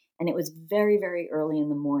him. And it was very, very early in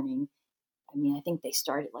the morning. I mean, I think they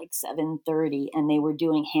started like 7:30, and they were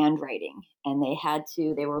doing handwriting, and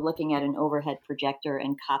they were looking at an overhead projector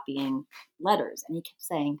and copying letters. And he kept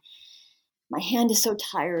saying, "My hand is so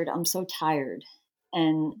tired. I'm so tired."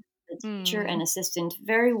 And the teacher and Mm. assistant,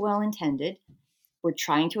 very well intended, were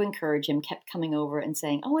trying to encourage him, kept coming over and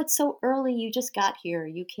saying, "Oh, it's so early. You just got here.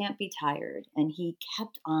 You can't be tired." And he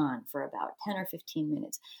kept on for about 10 or 15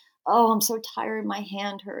 minutes. "Oh, I'm so tired. My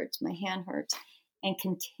hand hurts. My hand hurts." And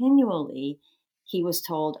continually he was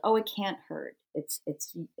told, "Oh, it can't hurt. It's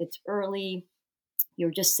early.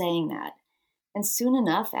 You're just saying that." And soon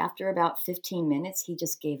enough, after about 15 minutes, he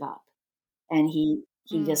just gave up. And he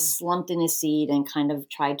Mm. just slumped in his seat and kind of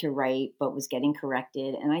tried to write but was getting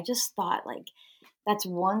corrected. And I just thought, like, that's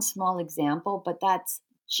one small example, but that's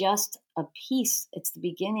just a piece. It's the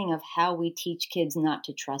beginning of how we teach kids not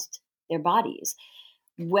to trust their bodies.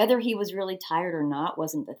 Whether he was really tired or not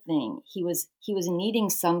wasn't the thing. He was needing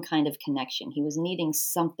some kind of connection. He was needing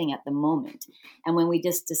something at the moment. And when we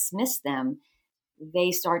just dismiss them,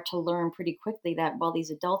 they start to learn pretty quickly that, well,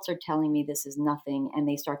 these adults are telling me this is nothing, and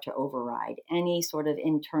they start to override any sort of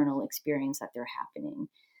internal experience that they're happening.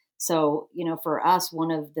 So, for us,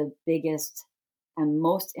 one of the biggest and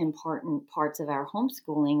most important parts of our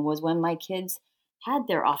homeschooling was when my kids had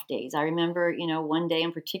their off days. I remember, one day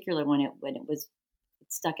in particular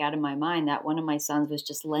it stuck out in my mind that one of my sons was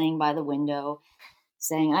just laying by the window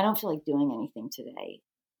saying, "I don't feel like doing anything today."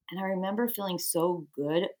 And I remember feeling so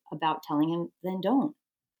good about telling him, "Then don't.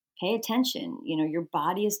 Pay attention. Your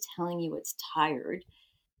body is telling you it's tired.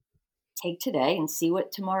 Take today and see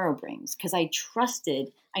what tomorrow brings." Because I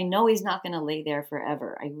know he's not going to lay there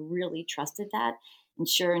forever. I really trusted that. And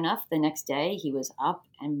sure enough, the next day he was up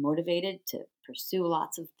and motivated to pursue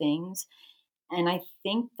lots of things. And I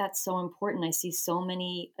think that's so important. I see so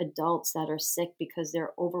many adults that are sick because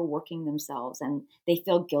they're overworking themselves and they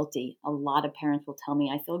feel guilty. A lot of parents will tell me,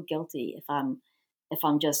 "I feel guilty if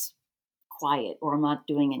I'm just quiet or I'm not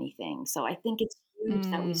doing anything." So I think it's huge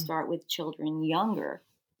that we Mm. start with children younger.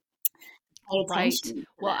 Pay Right. attention to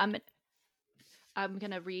Well, that. I'm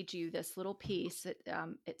going to read you this little piece.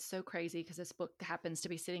 It's so crazy because this book happens to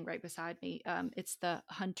be sitting right beside me. It's the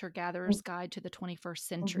Hunter Gatherer's Guide to the 21st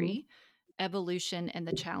Mm-hmm. Century: Evolution and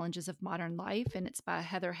the Challenges of Modern Life. And it's by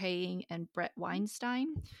Heather Haying and Brett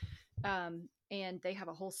Weinstein. And they have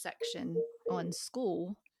a whole section on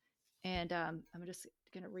school. And I'm just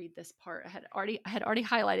going to read this part. I had already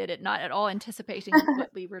highlighted it, not at all anticipating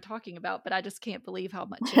what we were talking about, but I just can't believe how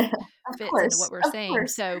much it Of fits into what course, we're of saying.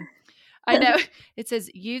 course. So I know it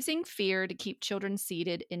says, using fear to keep children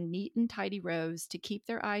seated in neat and tidy rows, to keep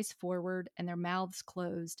their eyes forward and their mouths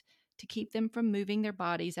closed, to keep them from moving their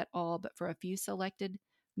bodies at all but for a few selected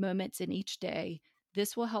moments in each day.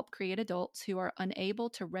 This will help create adults who are unable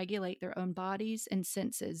to regulate their own bodies and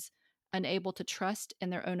senses, unable to trust in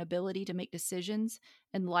their own ability to make decisions,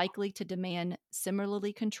 and likely to demand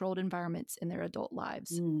similarly controlled environments in their adult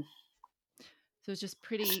lives. Mm. So it's just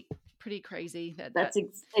pretty pretty crazy that It's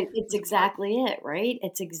was a part. exactly it, right?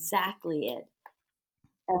 It's exactly it.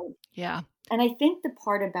 Um, Yeah. and I think the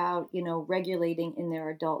part about, regulating in their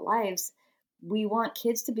adult lives, we want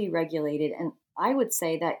kids to be regulated. And I would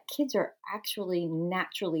say that kids are actually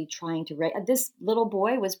naturally trying to, this little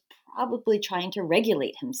boy was probably trying to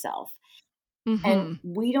regulate himself. And Mm-hmm.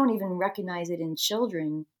 we don't even recognize it in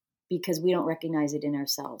children because we don't recognize it in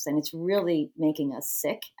ourselves. And it's really making us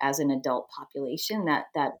sick as an adult population that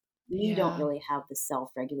we don't Yeah. really have the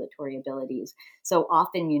self-regulatory abilities. So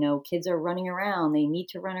often, kids are running around, they need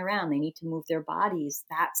to run around, they need to move their bodies.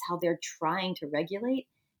 That's how they're trying to regulate.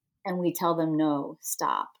 And we tell them, no,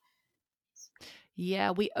 stop.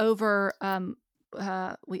 Yeah. We overcome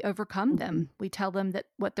Mhm. them. We tell them that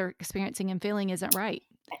what they're experiencing and feeling isn't right.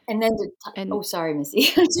 And then And oh, sorry, Missy.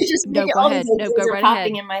 To just make no, go all these ahead. No, ideas go are right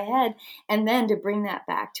popping ahead. in my head. And then to bring that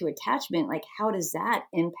back to attachment, like how does that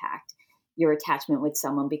impact your attachment with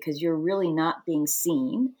someone? Because you're really not being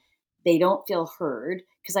seen. They don't feel heard.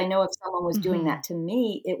 Because I know if someone was doing Mm-hmm. that to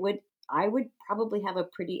me, I would probably have a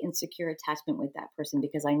pretty insecure attachment with that person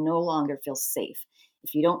because I no longer feel safe.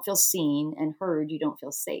 If you don't feel seen and heard, you don't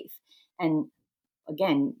feel safe. And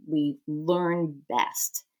again, we learn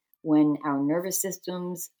best when our nervous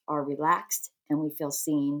systems are relaxed and we feel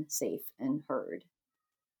seen, safe, and heard.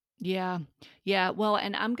 Yeah. Yeah. Well,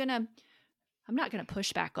 and I'm not gonna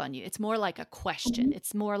push back on you. It's more like a question. Mhm,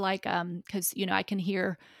 It's more like because I can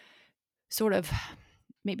hear sort of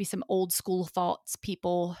maybe some old school thoughts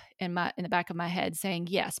people in the back of my head saying,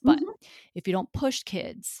 yes, but mhm, if you don't push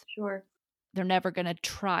kids, sure. they're never gonna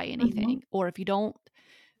try Mhm, anything. Or if you don't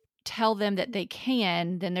tell them that they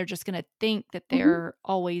can, then they're just gonna think that mhm, they're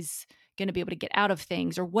always gonna be able to get out of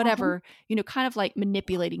things or uh-huh, whatever, kind of like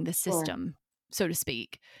manipulating the sure. system, so to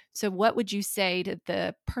speak. So what would you say to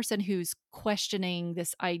the person who's questioning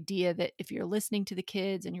this idea that if you're listening to the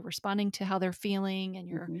kids and you're responding to how they're feeling and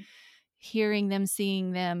you're Mhm. hearing them,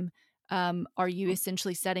 seeing them, are you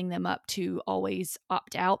essentially setting them up to always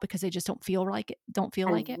opt out because they just don't feel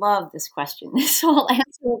I like it? love this question. This whole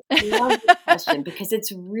answer, I love this question because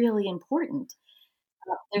it's really important.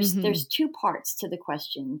 There's Mhm. two parts to the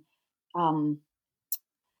question. Um,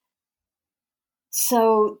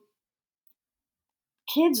 so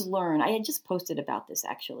kids learn, I had just posted about this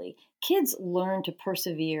actually. Kids learn to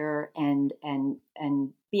persevere and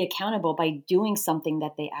be accountable by doing something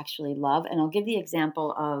that they actually love. And I'll give the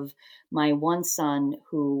example of my one son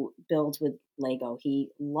who builds with Lego.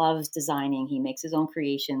 He loves designing, he makes his own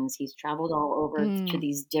creations, he's traveled all over to Mm.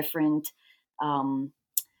 these different um,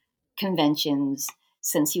 conventions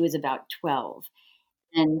since he was about 12.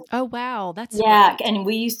 And Oh, wow, that's yeah, great. and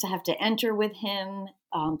we used to have to enter with him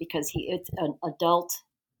because it's an adult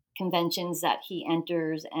conventions that he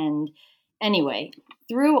enters. And anyway,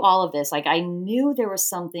 through all of this, like I knew there was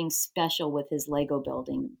something special with his Lego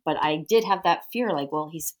building, but I did have that fear like, well,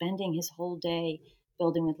 he's spending his whole day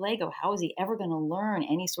building with Lego. How is he ever going to learn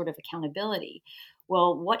any sort of accountability?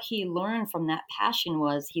 Well, what he learned from that passion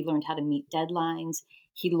was he learned how to meet deadlines.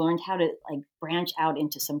 He learned how to like branch out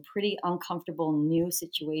into some pretty uncomfortable new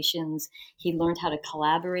situations. He learned how to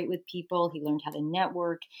collaborate with people. He learned how to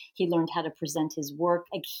network. He learned how to present his work.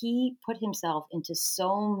 Like he put himself into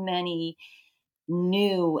so many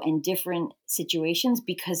new and different situations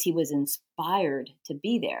because he was inspired to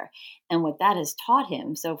be there. And what that has taught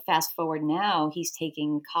him, so fast forward now, he's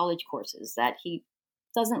taking college courses that he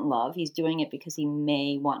doesn't love. He's doing it because he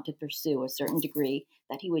may want to pursue a certain degree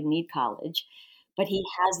that he would need college, but he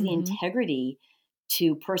has the Mhm. integrity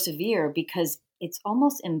to persevere because it's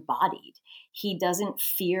almost embodied. He doesn't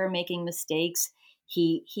fear making mistakes.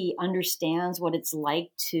 He understands what it's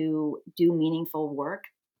like to do meaningful work.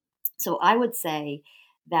 So I would say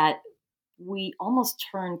that we almost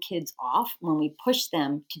turn kids off when we push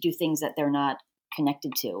them to do things that they're not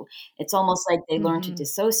connected to. It's almost like they learn to Mhm.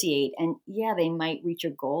 dissociate and yeah, they might reach a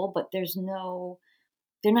goal, but they're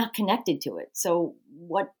not connected to it. So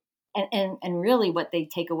what and really what they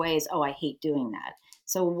take away is, oh, I hate doing that.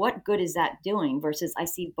 So what good is that doing versus I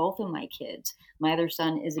see both of my kids. My other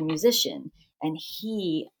son is a musician and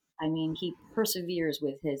he perseveres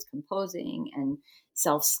with his composing and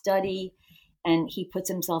self-study and he puts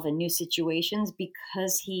himself in new situations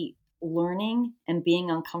because he learning and being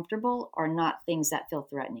uncomfortable are not things that feel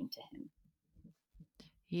threatening to him.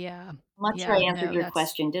 Yeah. I'm not sure Yeah. I answered No, your that's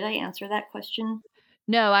question. Did I answer that question?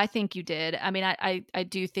 no, I think you did. I mean, I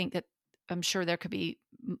do think that I'm sure there could be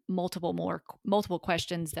multiple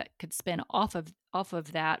questions that could spin off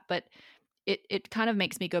of that, but it kind of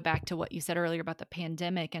makes me go back to what you said earlier about the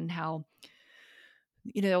pandemic and how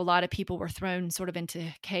a lot of people were thrown sort of into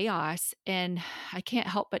chaos. And I can't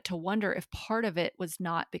help but to wonder if part of it was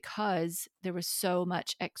not because there was so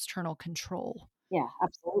much external control Yeah,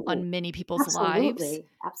 absolutely. on many people's lives. Absolutely.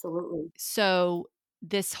 Absolutely. So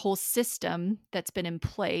this whole system that's been in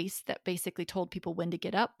place that basically told people when to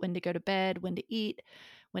get up, when to go to bed, when to eat,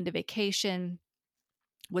 when to vacation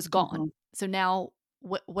was gone. Hmm. So now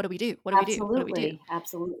what do we do? What do we do? What do we do? Absolutely.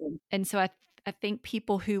 Absolutely. And so I think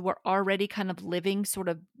people who were already kind of living sort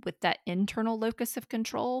of with that internal locus of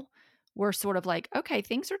control were sort of like, okay,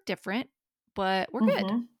 things are different, but we're good.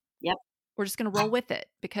 Hmm. Yep. We're just going to roll with it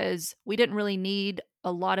because we didn't really need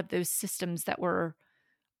a lot of those systems that were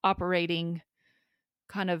operating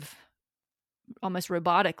kind of almost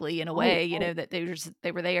robotically in a Right. way, Right. that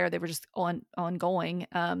they were there, they were just ongoing.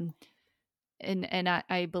 And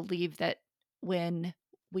I believe that when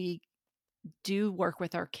we do work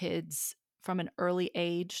with our kids from an early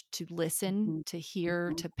age to listen, Mhm. to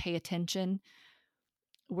hear, Mhm. to pay attention,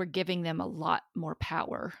 we're giving them a lot more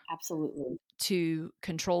power Absolutely. to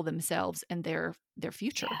control themselves and their Yeah.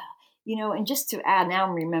 future. And just to add, now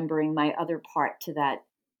I'm remembering my other part to that,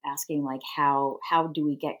 asking like how do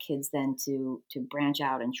we get kids then to branch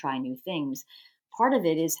out and try new things? Part of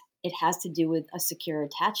it is it has to do with a secure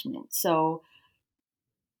attachment. So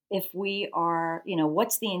if we are,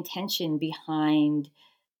 what's the intention behind,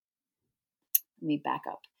 let me back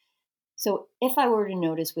up. So if I were to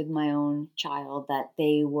notice with my own child that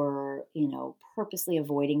they were, purposely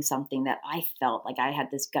avoiding something that I felt like I had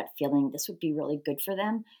this gut feeling this would be really good for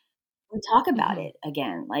them, we talk about Mhm. it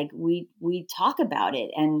again. Like we talk about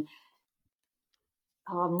it, and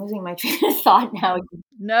I'm losing my train of thought now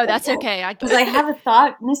No, that's okay. I because I have a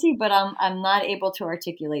thought, Missy, but I'm not able to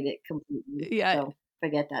articulate it completely. yeah. So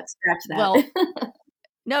forget that. Scratch Well, that.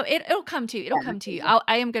 no, it'll come to you. It'll come to you.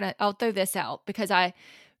 I'll throw this out because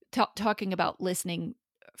talking about listening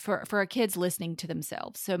for our kids listening to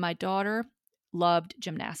themselves. So my daughter loved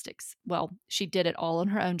gymnastics. Well, she did it all on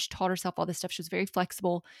her own. She taught herself all this stuff. She was very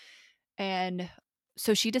flexible. And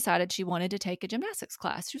so she decided she wanted to take a gymnastics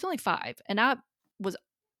class. She was only 5. And I was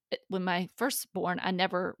when my firstborn, I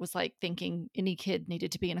never was like thinking any kid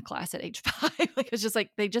needed to be in a class at age 5. Like it was just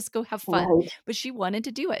like they just go have fun. Right. But she wanted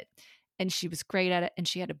to do it. And she was great at it and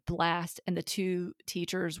she had a blast. And the 2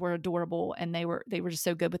 teachers were adorable and they were just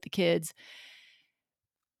so good with the kids.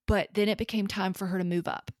 But then it became time for her to move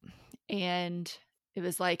up. And it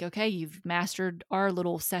was like, okay, you've mastered our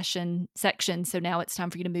little section, so now it's time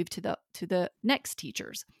for you to move to the next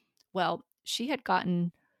teachers. Well, she'd had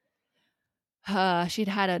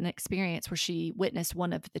an experience where she witnessed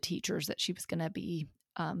one of the teachers that she was going to be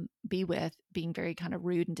with being very kind of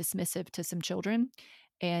rude and dismissive to some children,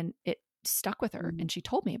 and it stuck with her. Mhm. And she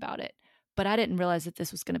told me about it, but I didn't realize that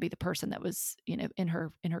this was going to be the person that was in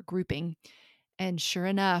her grouping. And sure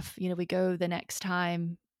enough, we go the next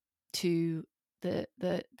time to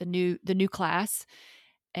the new class,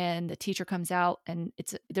 and the teacher comes out, and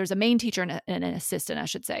there's a main teacher and an assistant, I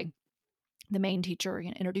should say. The main teacher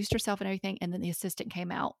introduced herself and everything, and then the assistant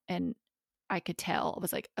came out, and I could tell. I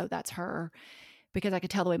was like, oh, that's her, because I could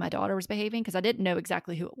tell the way my daughter was behaving because I didn't know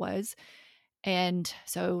exactly who it was. And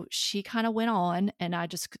so she kind of went on, and I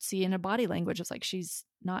just could see in her body language, it's like she's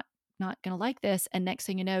not going to like this. And next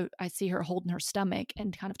thing you know, I see her holding her stomach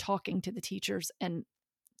and kind of talking to the teachers, and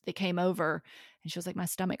they came over and she was like, my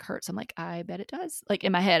stomach hurts. I'm like, I bet it does. Like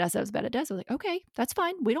in my head, I said, I bet it does. I was like, okay, that's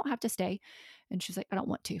fine. We don't have to stay. And she's like, I don't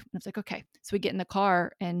want to. And I was like, okay. So we get in the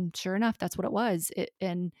car, and sure enough, that's what it was.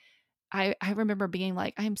 And I remember being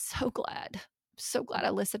like, I am so glad I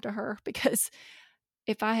listened to her, because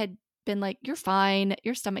if I had been like, you're fine,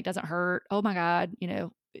 your stomach doesn't hurt, oh my God,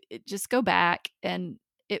 just go back. And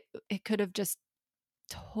it could have just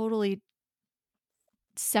totally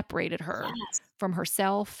separated her Yes. from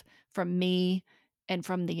herself, from me, and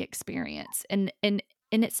from the experience. And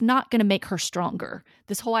it's not going to make her stronger.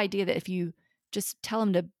 This whole idea that if you just tell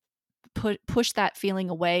them to push that feeling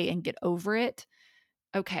away and get over it,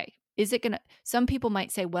 okay. Is it going to some people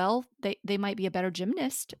might say, well, they might be a better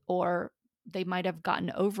gymnast, or they might have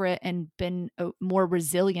gotten over it and been more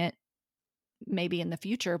resilient maybe in the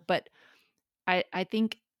future, but I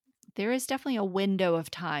think there is definitely a window of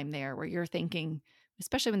time there where you're thinking,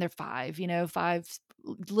 especially when they're 5, 5's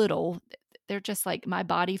little, they're just like, my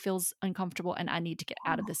body feels uncomfortable and I need to get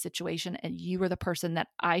out of this situation. And you are the person that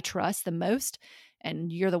I trust the most. And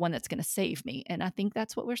you're the one that's going to save me. And I think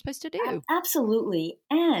that's what we're supposed to do. Absolutely.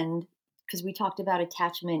 And because we talked about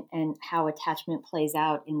attachment and how attachment plays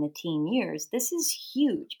out in the teen years, this is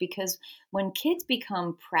huge because when kids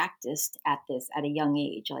become practiced at this at a young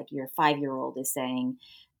age, like your 5-year-old is saying,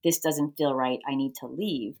 this doesn't feel right, I need to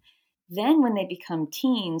leave. Then when they become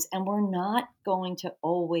teens and we're not going to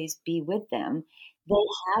always be with them, they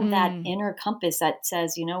have that Mm, inner compass that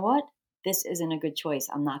says, you know what? This isn't a good choice.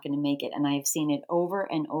 I'm not going to make it. And I have seen it over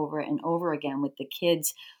and over and over again with the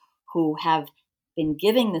kids who have been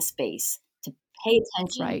giving the space to pay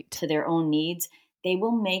attention right. to their own needs. They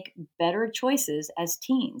will make better choices as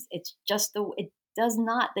teens. It's just it does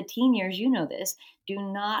not, the teen years, you know this, do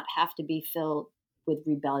not have to be filled with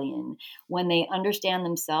rebellion. When they understand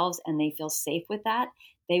themselves and they feel safe with that,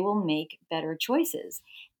 they will make better choices.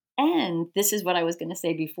 And this is what I was going to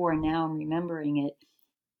say before, and now I'm remembering it.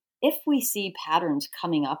 If we see patterns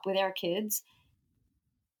coming up with our kids,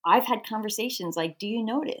 I've had conversations like, do you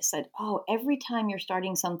notice that, oh, every time you're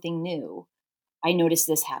starting something new, I notice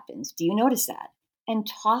this happens. Do you notice that? And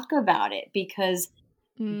talk about it, because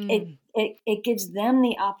Mm, it gives them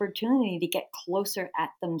the opportunity to get closer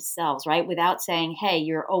at themselves, right? Without saying, hey,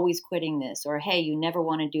 you're always quitting this, or hey, you never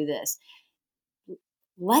want to do this.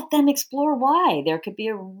 Let them explore why. There could be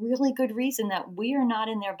a really good reason that we are not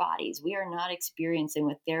in their bodies. We are not experiencing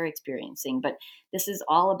what they're experiencing. But this is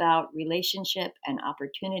all about relationship and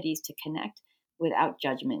opportunities to connect without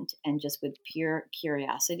judgment and just with pure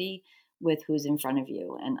curiosity with who's in front of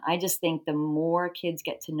you. And I just think the more kids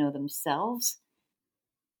get to know themselves,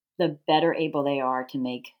 the better able they are to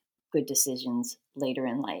make good decisions later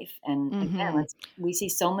in life. And again, mhm. we see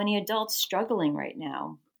so many adults struggling right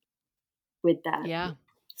now with that. Yeah.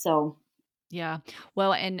 So, Yeah.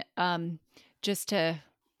 Well, and just to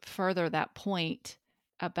further that point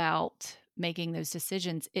about making those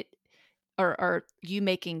decisions, or you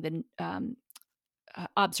making the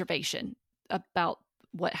observation about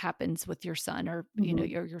what happens with your son, or mhm,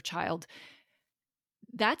 your child.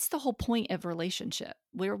 That's the whole point of relationship.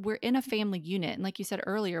 We're in a family unit, and like you said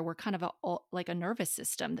earlier, we're kind of like a nervous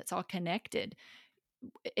system that's all connected.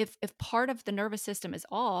 If part of the nervous system is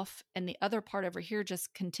off and the other part over here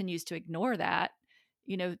just continues to ignore that,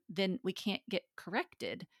 then we can't get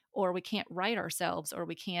corrected, or we can't right ourselves, or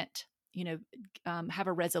we can't, have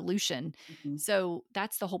a resolution. mhm. So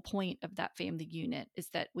that's the whole point of that family unit, is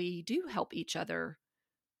that we do help each other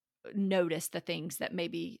notice the things that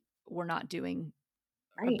maybe we're not doing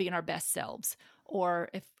or Right. being our best selves. Or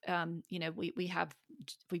if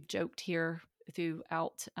we've joked here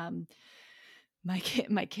throughout my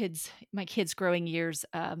kids growing years,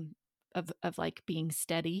 of like being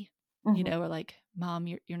steady, Mhm, or like, mom,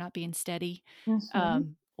 you're not being steady.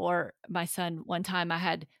 mhm, Or my son, one time,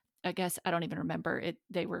 I guess I don't even remember it,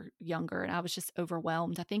 they were younger, and I was just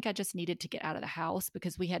overwhelmed. I think I just needed to get out of the house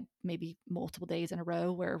because we had maybe multiple days in a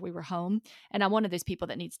row where we were home, and I'm one of those people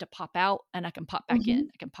that needs to pop out and I can pop back in,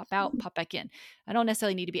 mhm, I can pop out, pop back in. I don't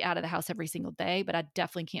necessarily need to be out of the house every single day, but I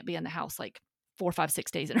definitely can't be in the house like 4, 5,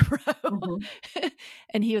 6 days in a row. mhm.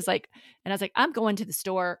 And he was like, and I was like, I'm going to the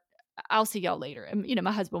store. I'll see y'all later. And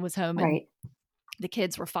my husband was home and Right. the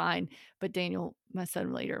kids were fine. But Daniel, my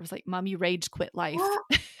son, later was like, Mom, you rage quit life. Ah,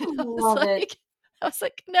 I I was love it. like, I was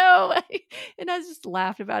like, no. And I just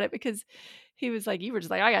laughed about it because he was like, you were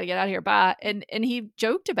just like, I got to get out of here. Bye. And he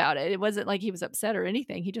joked about it. It wasn't like he was upset or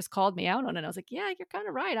anything. He just called me out on it. I was like, yeah, you're kind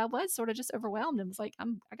of right. I was sort of just overwhelmed and was like,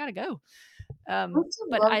 I got to go. Don't you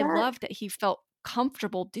But love I that? love that he felt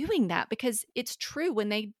comfortable doing that, because it's true,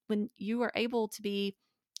 when you are able to be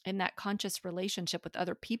in that conscious relationship with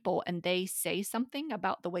other people and they say something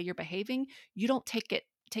about the way you're behaving, you don't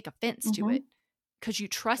take offense to it, Mhm. because you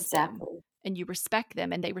trust them Exactly. and you respect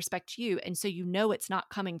them and they respect you. And so it's not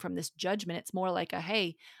coming from this judgment. It's more like a,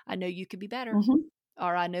 hey, I know you could be better, Mhm.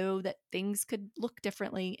 or I know that things could look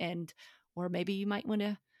differently, and or maybe you might want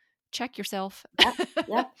to check yourself. Yep,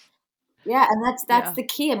 yep. Yeah, and that's Yeah. the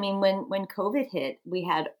key. I mean, when COVID hit, we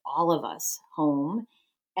had all of us home,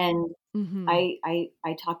 and Mhm. I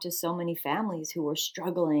talked to so many families who were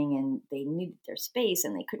struggling and they needed their space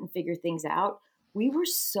and they couldn't figure things out. We were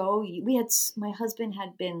so we had my husband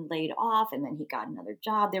had been laid off and then he got another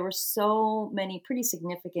job. There were so many pretty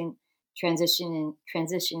significant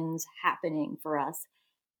transitions happening for us,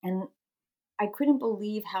 and I couldn't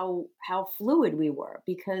believe how fluid we were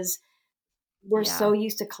because we're Yeah. so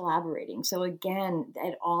used to collaborating. So again,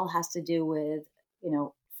 it all has to do with,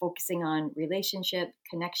 focusing on relationship,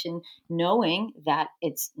 connection, knowing that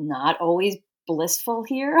it's not always blissful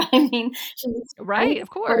here. I mean, right? Right, of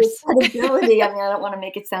But course. accountability, I mean, I don't want to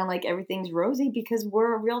make it sound like everything's rosy because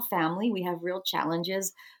we're a real family. We have real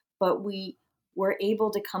challenges, but we're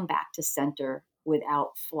able to come back to center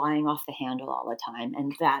without flying off the handle all the time.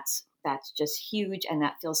 And that's just huge. And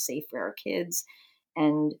that feels safe for our kids.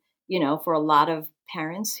 And for a lot of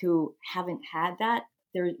parents who haven't had that,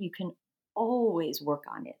 there you can always work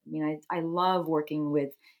on it. I mean, I love working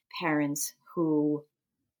with parents who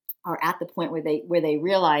are at the point where they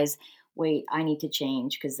realize, wait, I need to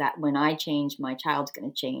change, because that when I change, my child's going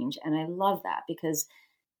to change. And I love that, because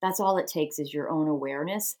that's all it takes is your own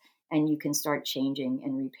awareness, and you can start changing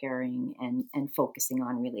and repairing and focusing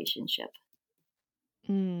on relationship.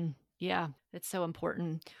 Yeah, it's so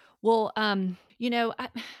important. Well, I kind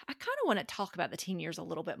of want to talk about the teen years a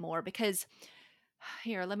little bit more because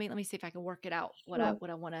here, let me see if I can work it out Sure. what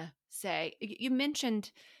I want to say. You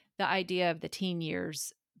mentioned the idea of the teen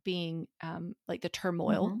years being like the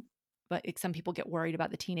turmoil, Hmm. but some people get worried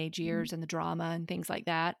about the teenage Hmm. years and the drama and things like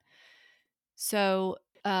that. So,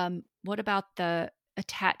 what about the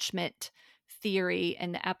attachment theory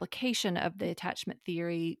and the application of the attachment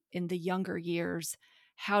theory in the younger years?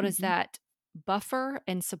 How does Hmm. that buffer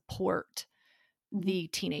and support Hmm. the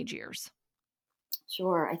teenage years?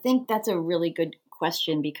 Sure. I think that's a really good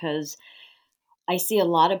question, because I see a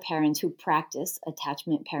lot of parents who practice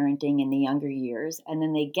attachment parenting in the younger years, and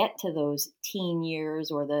then they get to those teen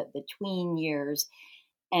years or the tween years,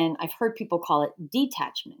 and I've heard people call it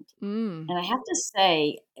detachment. Mm, And I have to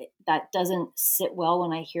say, that doesn't sit well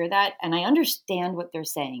when I hear that. And I understand what they're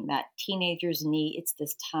saying, that teenagers need, it's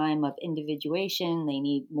this time of individuation, they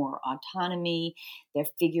need more autonomy, they're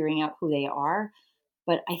figuring out who they are.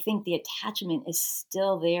 But I think the attachment is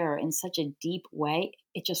still there in such a deep way.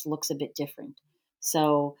 It just looks a bit different.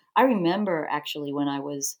 So I remember actually when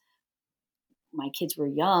my kids were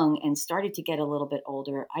young and started to get a little bit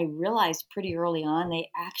older, I realized pretty early on they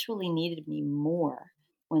actually needed me more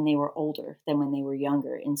when they were older than when they were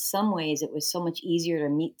younger. In some ways, it was so much easier to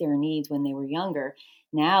meet their needs when they were younger.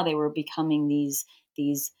 Now they were becoming these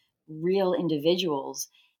real individuals,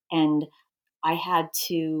 and I had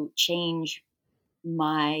to change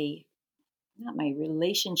my, not my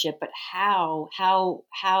relationship, but how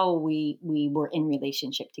we were in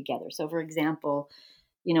relationship together. So, for example,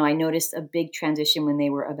 I noticed a big transition when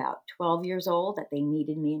they were about 12 years old, that they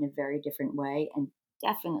needed me in a very different way. And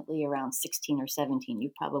definitely around 16 or 17,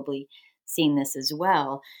 you've probably seen this as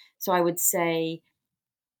well. So I would say,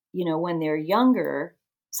 when they're younger,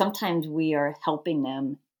 sometimes we are helping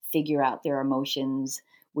them figure out their emotions.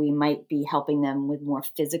 We might be helping them with more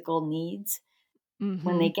physical needs.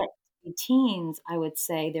 When they mhm. get to be teens, I would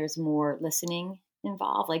say there's more listening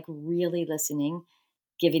involved, like really listening,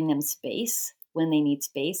 giving them space when they need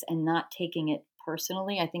space, and not taking it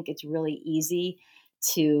personally. I think it's really easy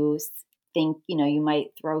to think, you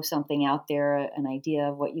might throw something out there, an idea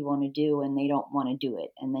of what you want to do, and they don't want to do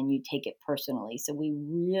it. And then you take it personally. So we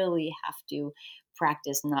really have to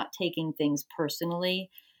practice not taking things personally,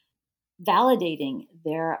 validating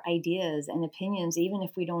their ideas and opinions, even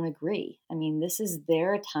if we don't agree. I mean, this is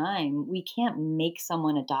their time. We can't make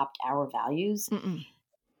someone adopt our values. Mm-mm.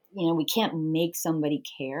 We can't make somebody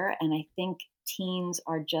care. And I think teens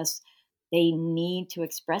are just, they need to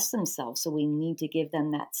express themselves. So we need to give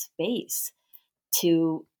them that space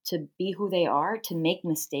to be who they are, to make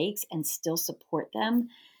mistakes and still support them.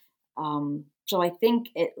 So I think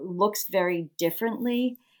it looks very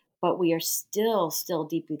differently, but we are still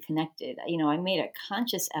deeply connected. I made a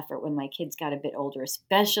conscious effort when my kids got a bit older,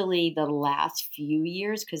 especially the last few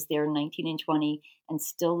years, because they're 19 and 20 and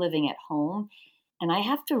still living at home. And I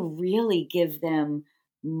have to really give them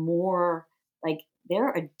more, like,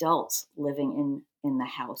 they're adults living in the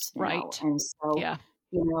house now. Right. And so, Yeah.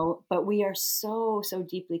 but we are so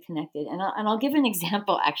deeply connected. And I'll give an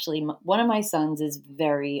example. Actually, one of my sons is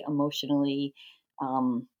very emotionally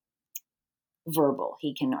um, verbal.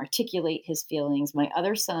 He can articulate his feelings. My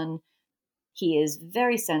other son, he is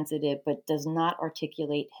very sensitive, but does not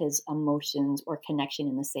articulate his emotions or connection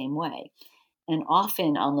in the same way. And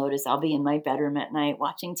often I'll notice I'll be in my bedroom at night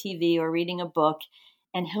watching TV or reading a book,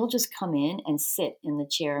 and he'll just come in and sit in the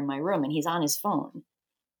chair in my room, and he's on his phone,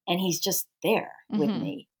 and he's just there with Mhm.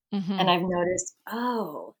 me. And Mhm. I've noticed,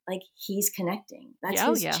 oh, like, he's connecting. That's Yeah, oh,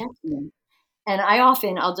 his yeah. check-in. And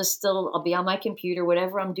I'll be on my computer,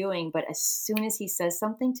 whatever I'm doing. But as soon as he says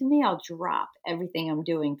something to me, I'll drop everything I'm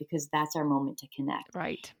doing, because that's our moment to connect.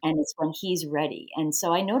 Right. And it's when he's ready. And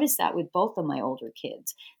so I noticed that with both of my older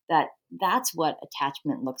kids, that that's what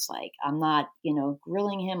attachment looks like. I'm not,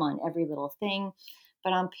 grilling him on every little thing,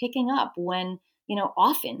 but I'm picking up when,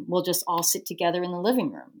 often we'll just all sit together in the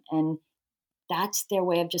living room, and that's their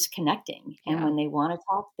way of just connecting. And Yeah. when they want to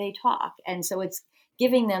talk, they talk. And so it's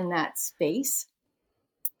giving them that space.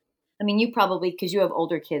 I mean, you probably, because you have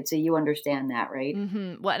older kids, so you understand that, right?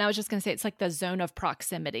 Mhm. Well, and I was just gonna say it's like the zone of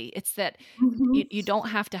proximity. It's that Mhm. you don't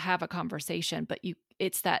have to have a conversation, but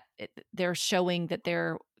it's that they're showing that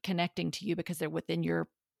they're connecting to you because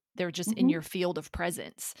they're just in Mhm. your field of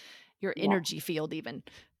presence, your Yeah. energy field even.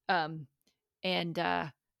 Um, and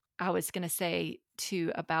I was going to say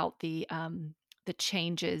too about the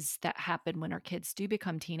changes that happen when our kids do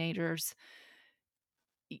become teenagers.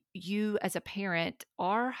 You as a parent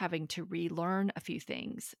are having to relearn a few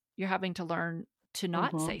things. You're having to learn to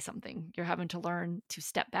not Mm-hmm. say something. You're having to learn to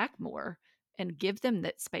step back more and give them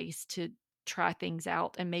that space to try things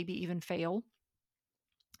out and maybe even fail.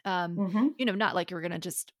 Mm-hmm. Not like you're going to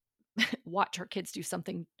just watch our kids do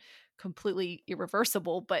something completely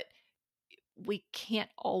irreversible, but we can't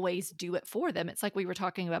always do it for them. It's like we were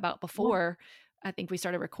talking about Yeah. before. I think we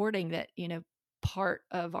started recording that, part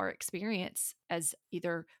of our experience as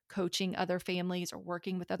either coaching other families or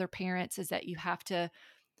working with other parents is that you have to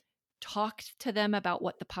talk to them about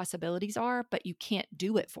what the possibilities are, but you can't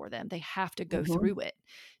do it for them. They have to go Mm-hmm. through it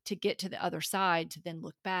to get to the other side to then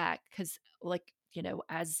look back. Because, like,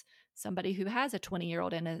 as somebody who has a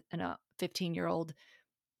 20-year-old and a 15-year-old,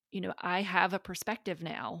 I have a perspective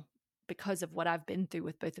now because of what I've been through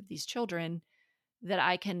with both of these children that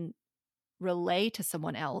I can relay to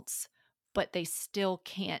someone else, but they still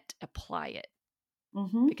can't apply it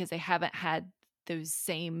Mm-hmm. because they haven't had those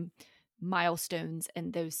same milestones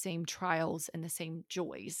and those same trials and the same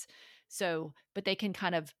joys. So, but they can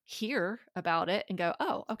kind of hear about it and go,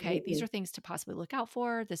 oh, okay, these Absolutely. are things to possibly look out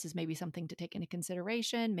for. This is maybe something to take into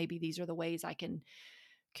consideration. Maybe these are the ways I can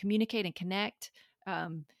communicate and connect.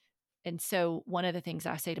 And so, one of the things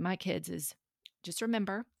I say to my kids is just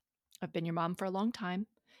remember, I've been your mom for a long time.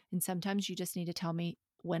 And sometimes you just need to tell me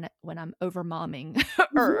when I'm over momming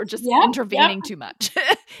or Mm-hmm. just Yep. Yep. intervening too much.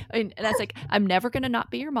 And that's like, I'm never going to not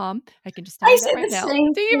be your mom. I can just tell I you that say right the now.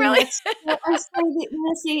 same Do you thing. really? It's I say the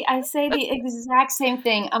Missy, I say the exact same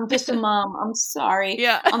thing. I'm just a mom. I'm sorry.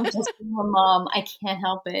 Yeah. I'm just a mom. I can't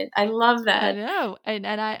help it. I love I that. know. And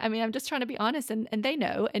I mean, I'm just trying to be honest and they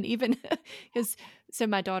know. And even because, so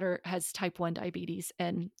my daughter has type 1 diabetes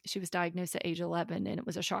and she was diagnosed at age 11 and it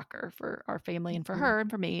was a shocker for our family and for Mhm. her and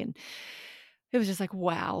for me. And it was just like,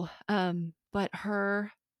 wow. But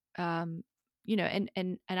her, um, and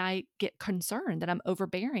I get concerned that I'm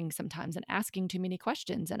overbearing sometimes and asking too many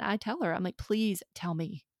questions. And I tell her, I'm like, please tell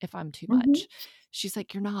me if I'm too Mhm. much. She's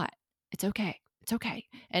like, you're not. It's okay. It's okay.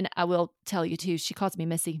 And I will tell you too, she calls me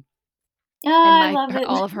Missy. And Oh, I love it.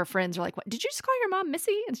 all of her friends are like, "What? Did you just call your mom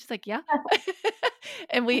Missy?" And she's like, "Yeah."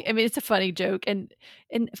 And I mean, it's a funny joke. And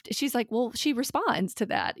she's like, "Well, she responds to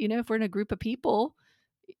that. If we're in a group of people,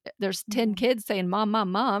 there's 10 Mhm. kids saying mom,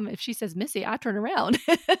 mom, mom. If she says Missy, I turn around."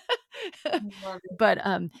 I love it.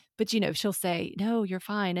 But she'll say, "No, you're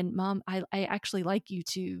fine." And mom, I actually like you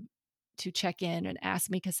to check in and ask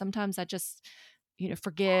me because sometimes I just,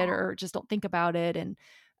 forget or just don't think about it. And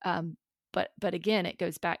but again, it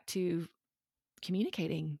goes back to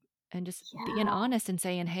communicating and just being Yeah. honest and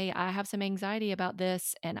saying, "Hey, I have some anxiety about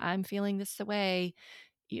this and I'm feeling this way."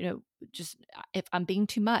 You know, just if I'm being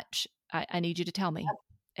too much, I need you to tell me.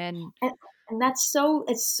 And And and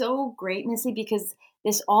it's so great, Missy, because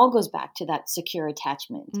this all goes back to that secure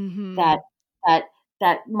attachment that mhm. that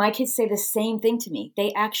that my kids say the same thing to me.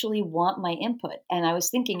 They actually want my input. And I was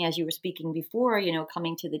thinking as you were speaking before,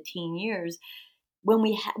 coming to the teen years, when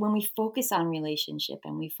we focus on relationship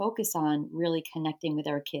and we focus on really connecting with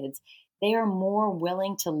our kids, they are more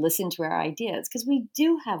willing to listen to our ideas because we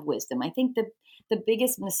do have wisdom. I think the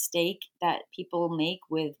biggest mistake that people make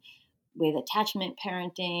with attachment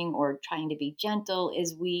parenting or trying to be gentle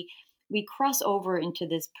is we cross over into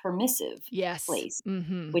this permissive Yes. place,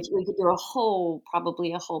 Mhm. which we could do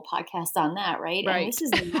probably a whole podcast on that, right? And Right. this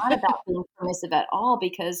is not about being permissive at all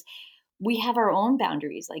because we have our own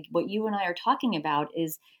boundaries. Like what you and I are talking about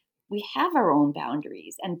is we have our own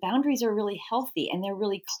boundaries, and boundaries are really healthy and they're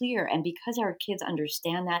really clear. And because our kids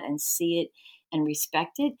understand that and see it and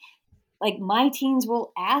respect it, like my teens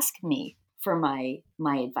will ask me for my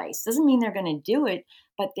advice. Doesn't mean they're going to do it,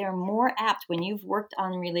 but they're more apt when you've worked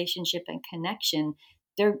on relationship and connection.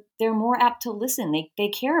 They're more apt to listen. They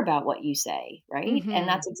care about what you say, right? And Mhm.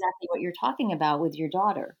 that's exactly what you're talking about with your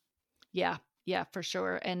daughter. Yeah. Yeah, for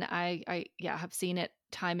sure. And I have seen it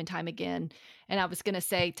time and time again. And I was going to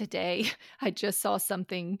say today I just saw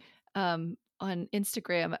something on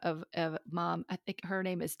Instagram of mom. I think her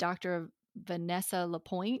name is Dr. Vanessa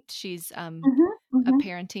Lapointe. She's Hmm. a Hmm.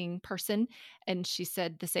 parenting person, and she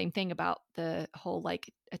said the same thing about the whole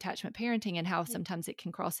like attachment parenting and how sometimes it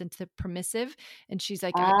can cross into permissive. And she's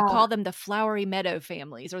like, I Ah. call them the flowery meadow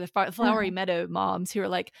families or the flowery meadow moms who are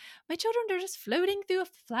like, my children are just floating through a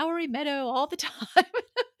flowery meadow all the time.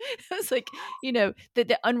 It's like,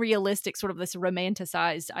 the unrealistic sort of this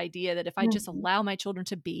romanticized idea that if I just Mhm. allow my children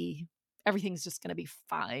to be, everything's just going to be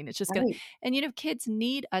fine. It's just going to, Right. and kids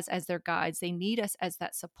need us as their guides. They need us as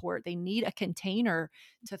that support. They need a container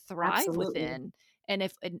to thrive Absolutely. within.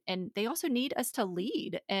 and they also need us to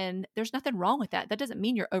lead, and there's nothing wrong with that. That doesn't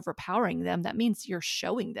mean you're overpowering them. That means you're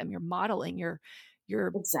showing them, you're modeling, you're,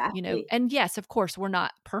 Exactly. and yes, of course, we're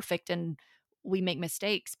not perfect and we make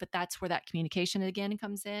mistakes, but that's where that communication again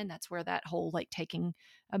comes in. That's where that whole like taking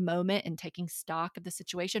a moment and taking stock of the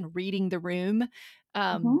situation, reading the room,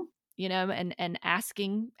 um, Hmm. and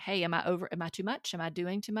asking, hey, am I too much? Am I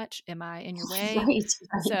doing too much? Am I in your way? Right,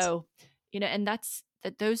 right. So, and that's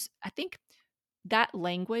that those, I think that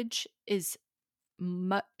language is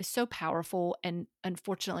so powerful. And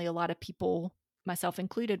unfortunately, a lot of people, myself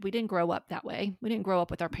included, we didn't grow up that way. We didn't grow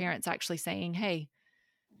up with our parents actually saying, hey,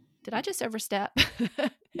 did I just overstep?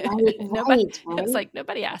 Right, Nobody, right, it's right. like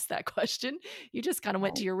nobody asked that question. You just kind of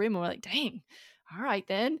went to your room and were like, dang, all right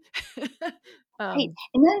then. Right, um,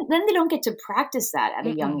 and then they don't get to practice that at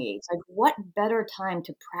a young mm-mm. age. Like, what better time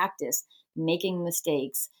to practice making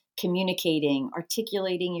mistakes, communicating,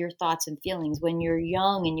 articulating your thoughts and feelings when you're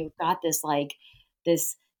young and you've got this, like,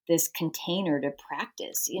 this this container to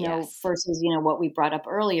practice, Yes. versus, what we brought up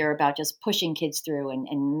earlier about just pushing kids through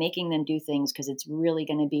and making them do things because it's really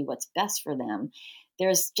gonna be what's best for them.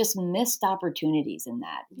 There's just missed opportunities in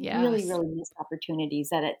that, really, Yes. really missed opportunities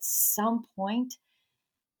that at some point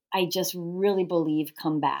I just really believe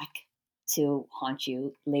come back to haunt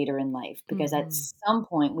you later in life because at Hmm. some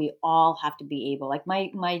point we all have to be able, like my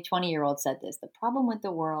 20-year-old said this, the problem with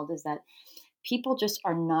the world is that people just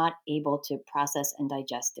are not able to process and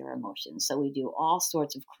digest their emotions. So we do all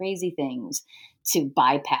sorts of crazy things to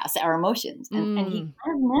bypass our emotions. And he Mm.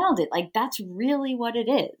 kind of nailed it. Like that's really what it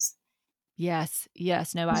is. Yes.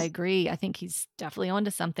 Yes. No, I agree. I think he's definitely onto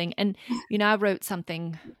something. And, I wrote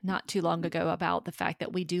something not too long ago about the fact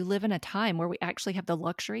that we do live in a time where we actually have the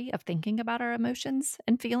luxury of thinking about our emotions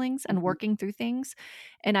and feelings and Mhm. working through things.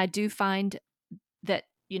 And I do find that,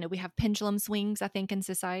 we have pendulum swings, I think, in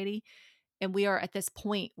society. And we are at this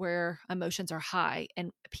point where emotions are high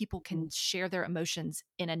and people can share their emotions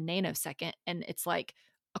in a nanosecond. And it's like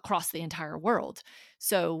across the entire world.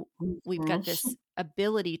 So we've got Mhm. this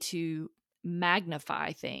ability to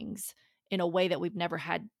magnify things in a way that we've never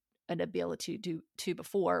had an ability to do to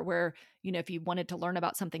before, where if you wanted to learn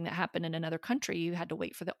about something that happened in another country, you had to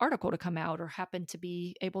wait for the article to come out or happen to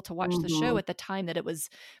be able to watch the show Mhm. at the time that it was.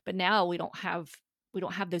 But now we don't have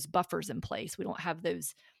those buffers in place. We don't have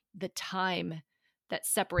the time that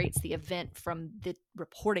separates the event from the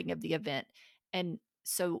reporting of the event. And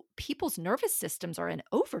so people's nervous systems are in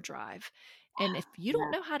overdrive. And if you don't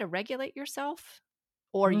Yeah. know how to regulate yourself,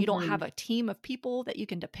 or you don't have Mhm. a team of people that you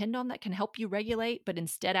can depend on that can help you regulate, but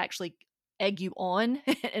instead actually egg you on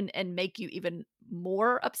and make you even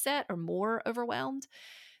more upset or more overwhelmed,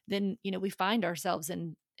 then we find ourselves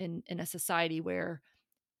in a society where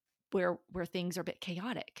things are a bit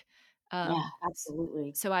chaotic. Yeah, Um,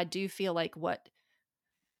 absolutely. so I do feel like what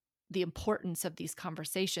the importance of these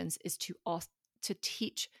conversations is to also to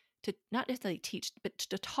teach, to not necessarily teach, but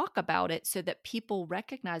to talk about it so that people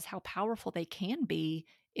recognize how powerful they can be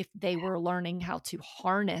if they were learning how to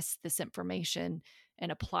harness this information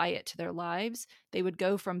and apply it to their lives. They would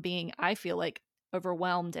go from being, I feel like,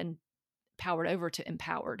 overwhelmed and powered over to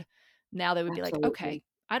empowered. Now they would be like, Absolutely. okay,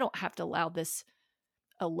 I don't have to allow this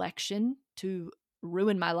election to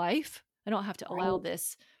ruin my life. I don't have to allow Right.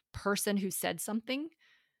 this person who said something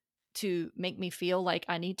to make me feel like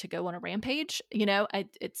I need to go on a rampage.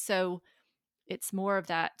 It's more of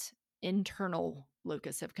that internal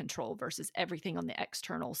locus of control versus everything on the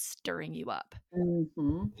external stirring you up.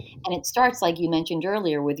 Mhm. And it starts, like you mentioned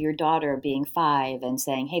earlier, with your daughter being 5 and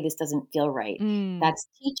saying, "Hey, this doesn't feel right." Mm, That's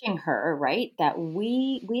teaching her, right, that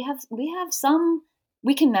we have some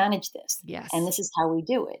we can manage this, and yes. this is how we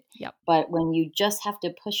do it. Yep. But when you just have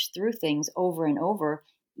to push through things over and over,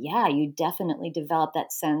 yeah, you definitely develop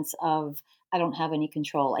that sense of, "I don't have any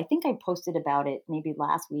control." I think I posted about it maybe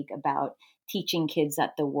last week about teaching kids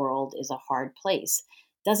that the world is a hard place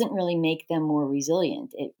doesn't really make them more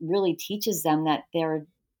resilient. It really teaches them that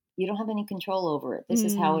you don't have any control over it. This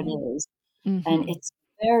is how it Mm, is. And hmm. it's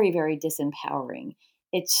very, very disempowering.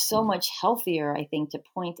 It's so much healthier, I think, to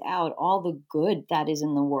point out all the good that is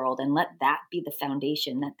in the world and let that be the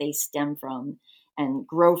foundation that they stem from and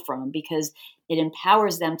grow from because it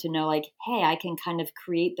empowers them to know, like, hey, I can kind of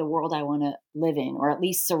create the world I want to live in, or at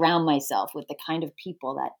least surround myself with the kind of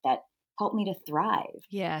people that help me to thrive.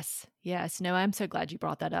 Yes. Yes. No, I'm so glad you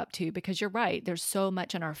brought that up too, because you're right. There's so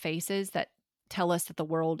much in our faces that tell us that the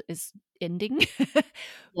world is ending.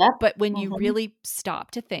 Yep. But when you Mhm. really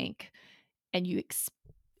stop to think and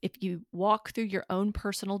if you walk through your own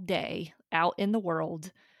personal day out in the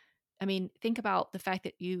world, I mean, think about the fact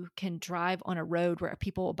that you can drive on a road where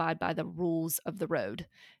people abide by the rules of the road.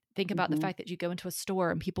 Think about the fact that you go into a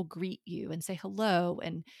store and people greet you and say hello,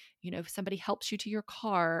 and if somebody helps you to your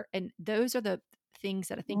car, and those are the things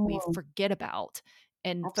that I think we Mm, forget about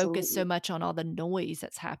and focus so absolutely. much on all the noise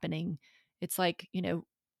that's happening. It's like,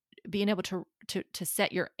 being able to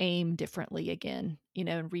set your aim differently again, and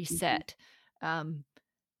Mhm. reset,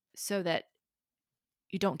 so that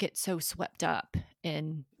you don't get so swept up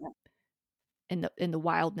in Yeah. in the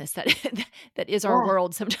wildness that that is our Yeah,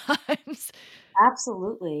 world sometimes.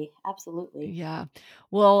 absolutely. Absolutely. Yeah.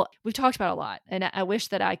 Well, we've talked about a lot, and I wish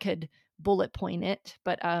that I could bullet point it,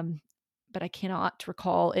 but I cannot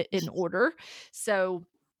recall it in order. So,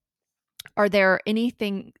 are there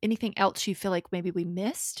anything else you feel like maybe we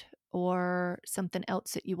missed, or something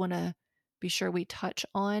else that you want to be sure we touch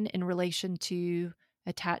on in relation to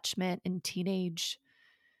attachment and teenage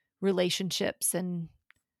relationships and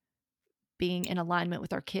being in alignment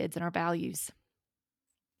with our kids and our values?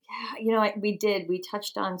 Yeah, we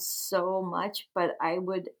touched on so much, but I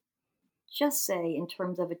would just say, in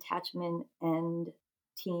terms of attachment and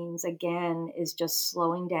teens, again, is just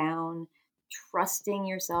slowing down, trusting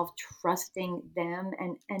yourself, trusting them,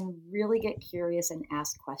 and really get curious and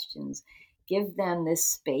ask questions. Give them this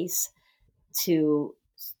space to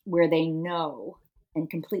where they know and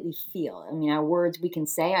completely feel. I mean, our words, we can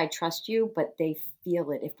say "I trust you," but they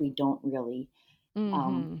feel it if we don't really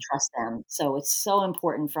Mhm. trust them. So it's so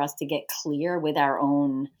important for us to get clear with our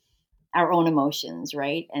own emotions,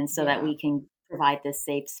 right? And so that Yeah. we can provide this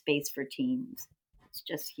safe space for teens. It's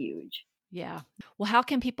just huge. Yeah. Well, how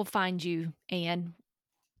can people find you, Anne?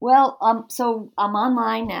 Well, so I'm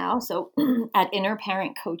online now. So at Inner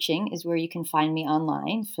Parent Coaching is where you can find me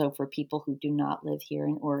online. So for people who do not live here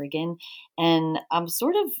in Oregon, and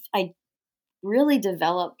I really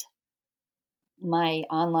developed my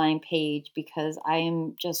online page because I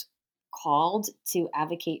am just called to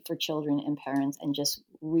advocate for children and parents and just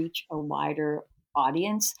reach a wider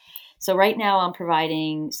audience. So right now I'm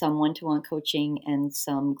providing some one-to-one coaching and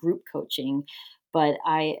some group coaching, but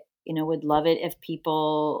I would love it if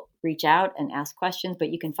people reach out and ask questions, but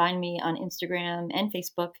you can find me on Instagram and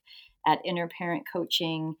Facebook at Inner Parent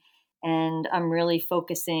Coaching, and I'm really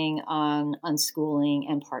focusing on unschooling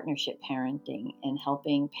and partnership parenting and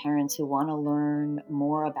helping parents who want to learn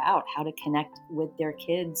more about how to connect with their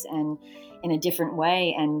kids and in a different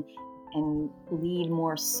way and lead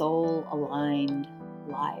more soul aligned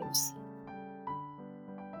lives.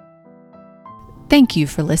 Thank you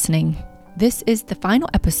for listening. This is the final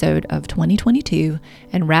episode of 2022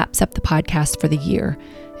 and wraps up the podcast for the year.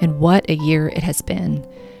 And what a year it has been.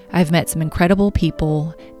 I've met some incredible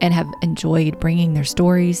people and have enjoyed bringing their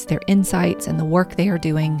stories, their insights, and the work they are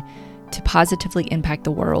doing to positively impact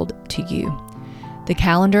the world to you. The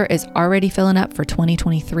calendar is already filling up for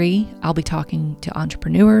 2023. I'll be talking to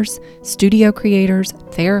entrepreneurs, studio creators,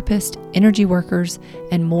 therapists, energy workers,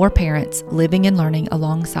 and more parents living and learning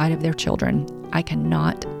alongside of their children. I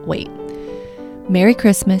cannot wait. Merry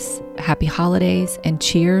Christmas, happy holidays, and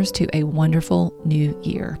cheers to a wonderful new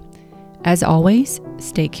year. As always,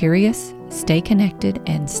 stay curious, stay connected,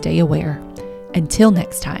 and stay aware. Until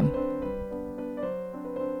next time.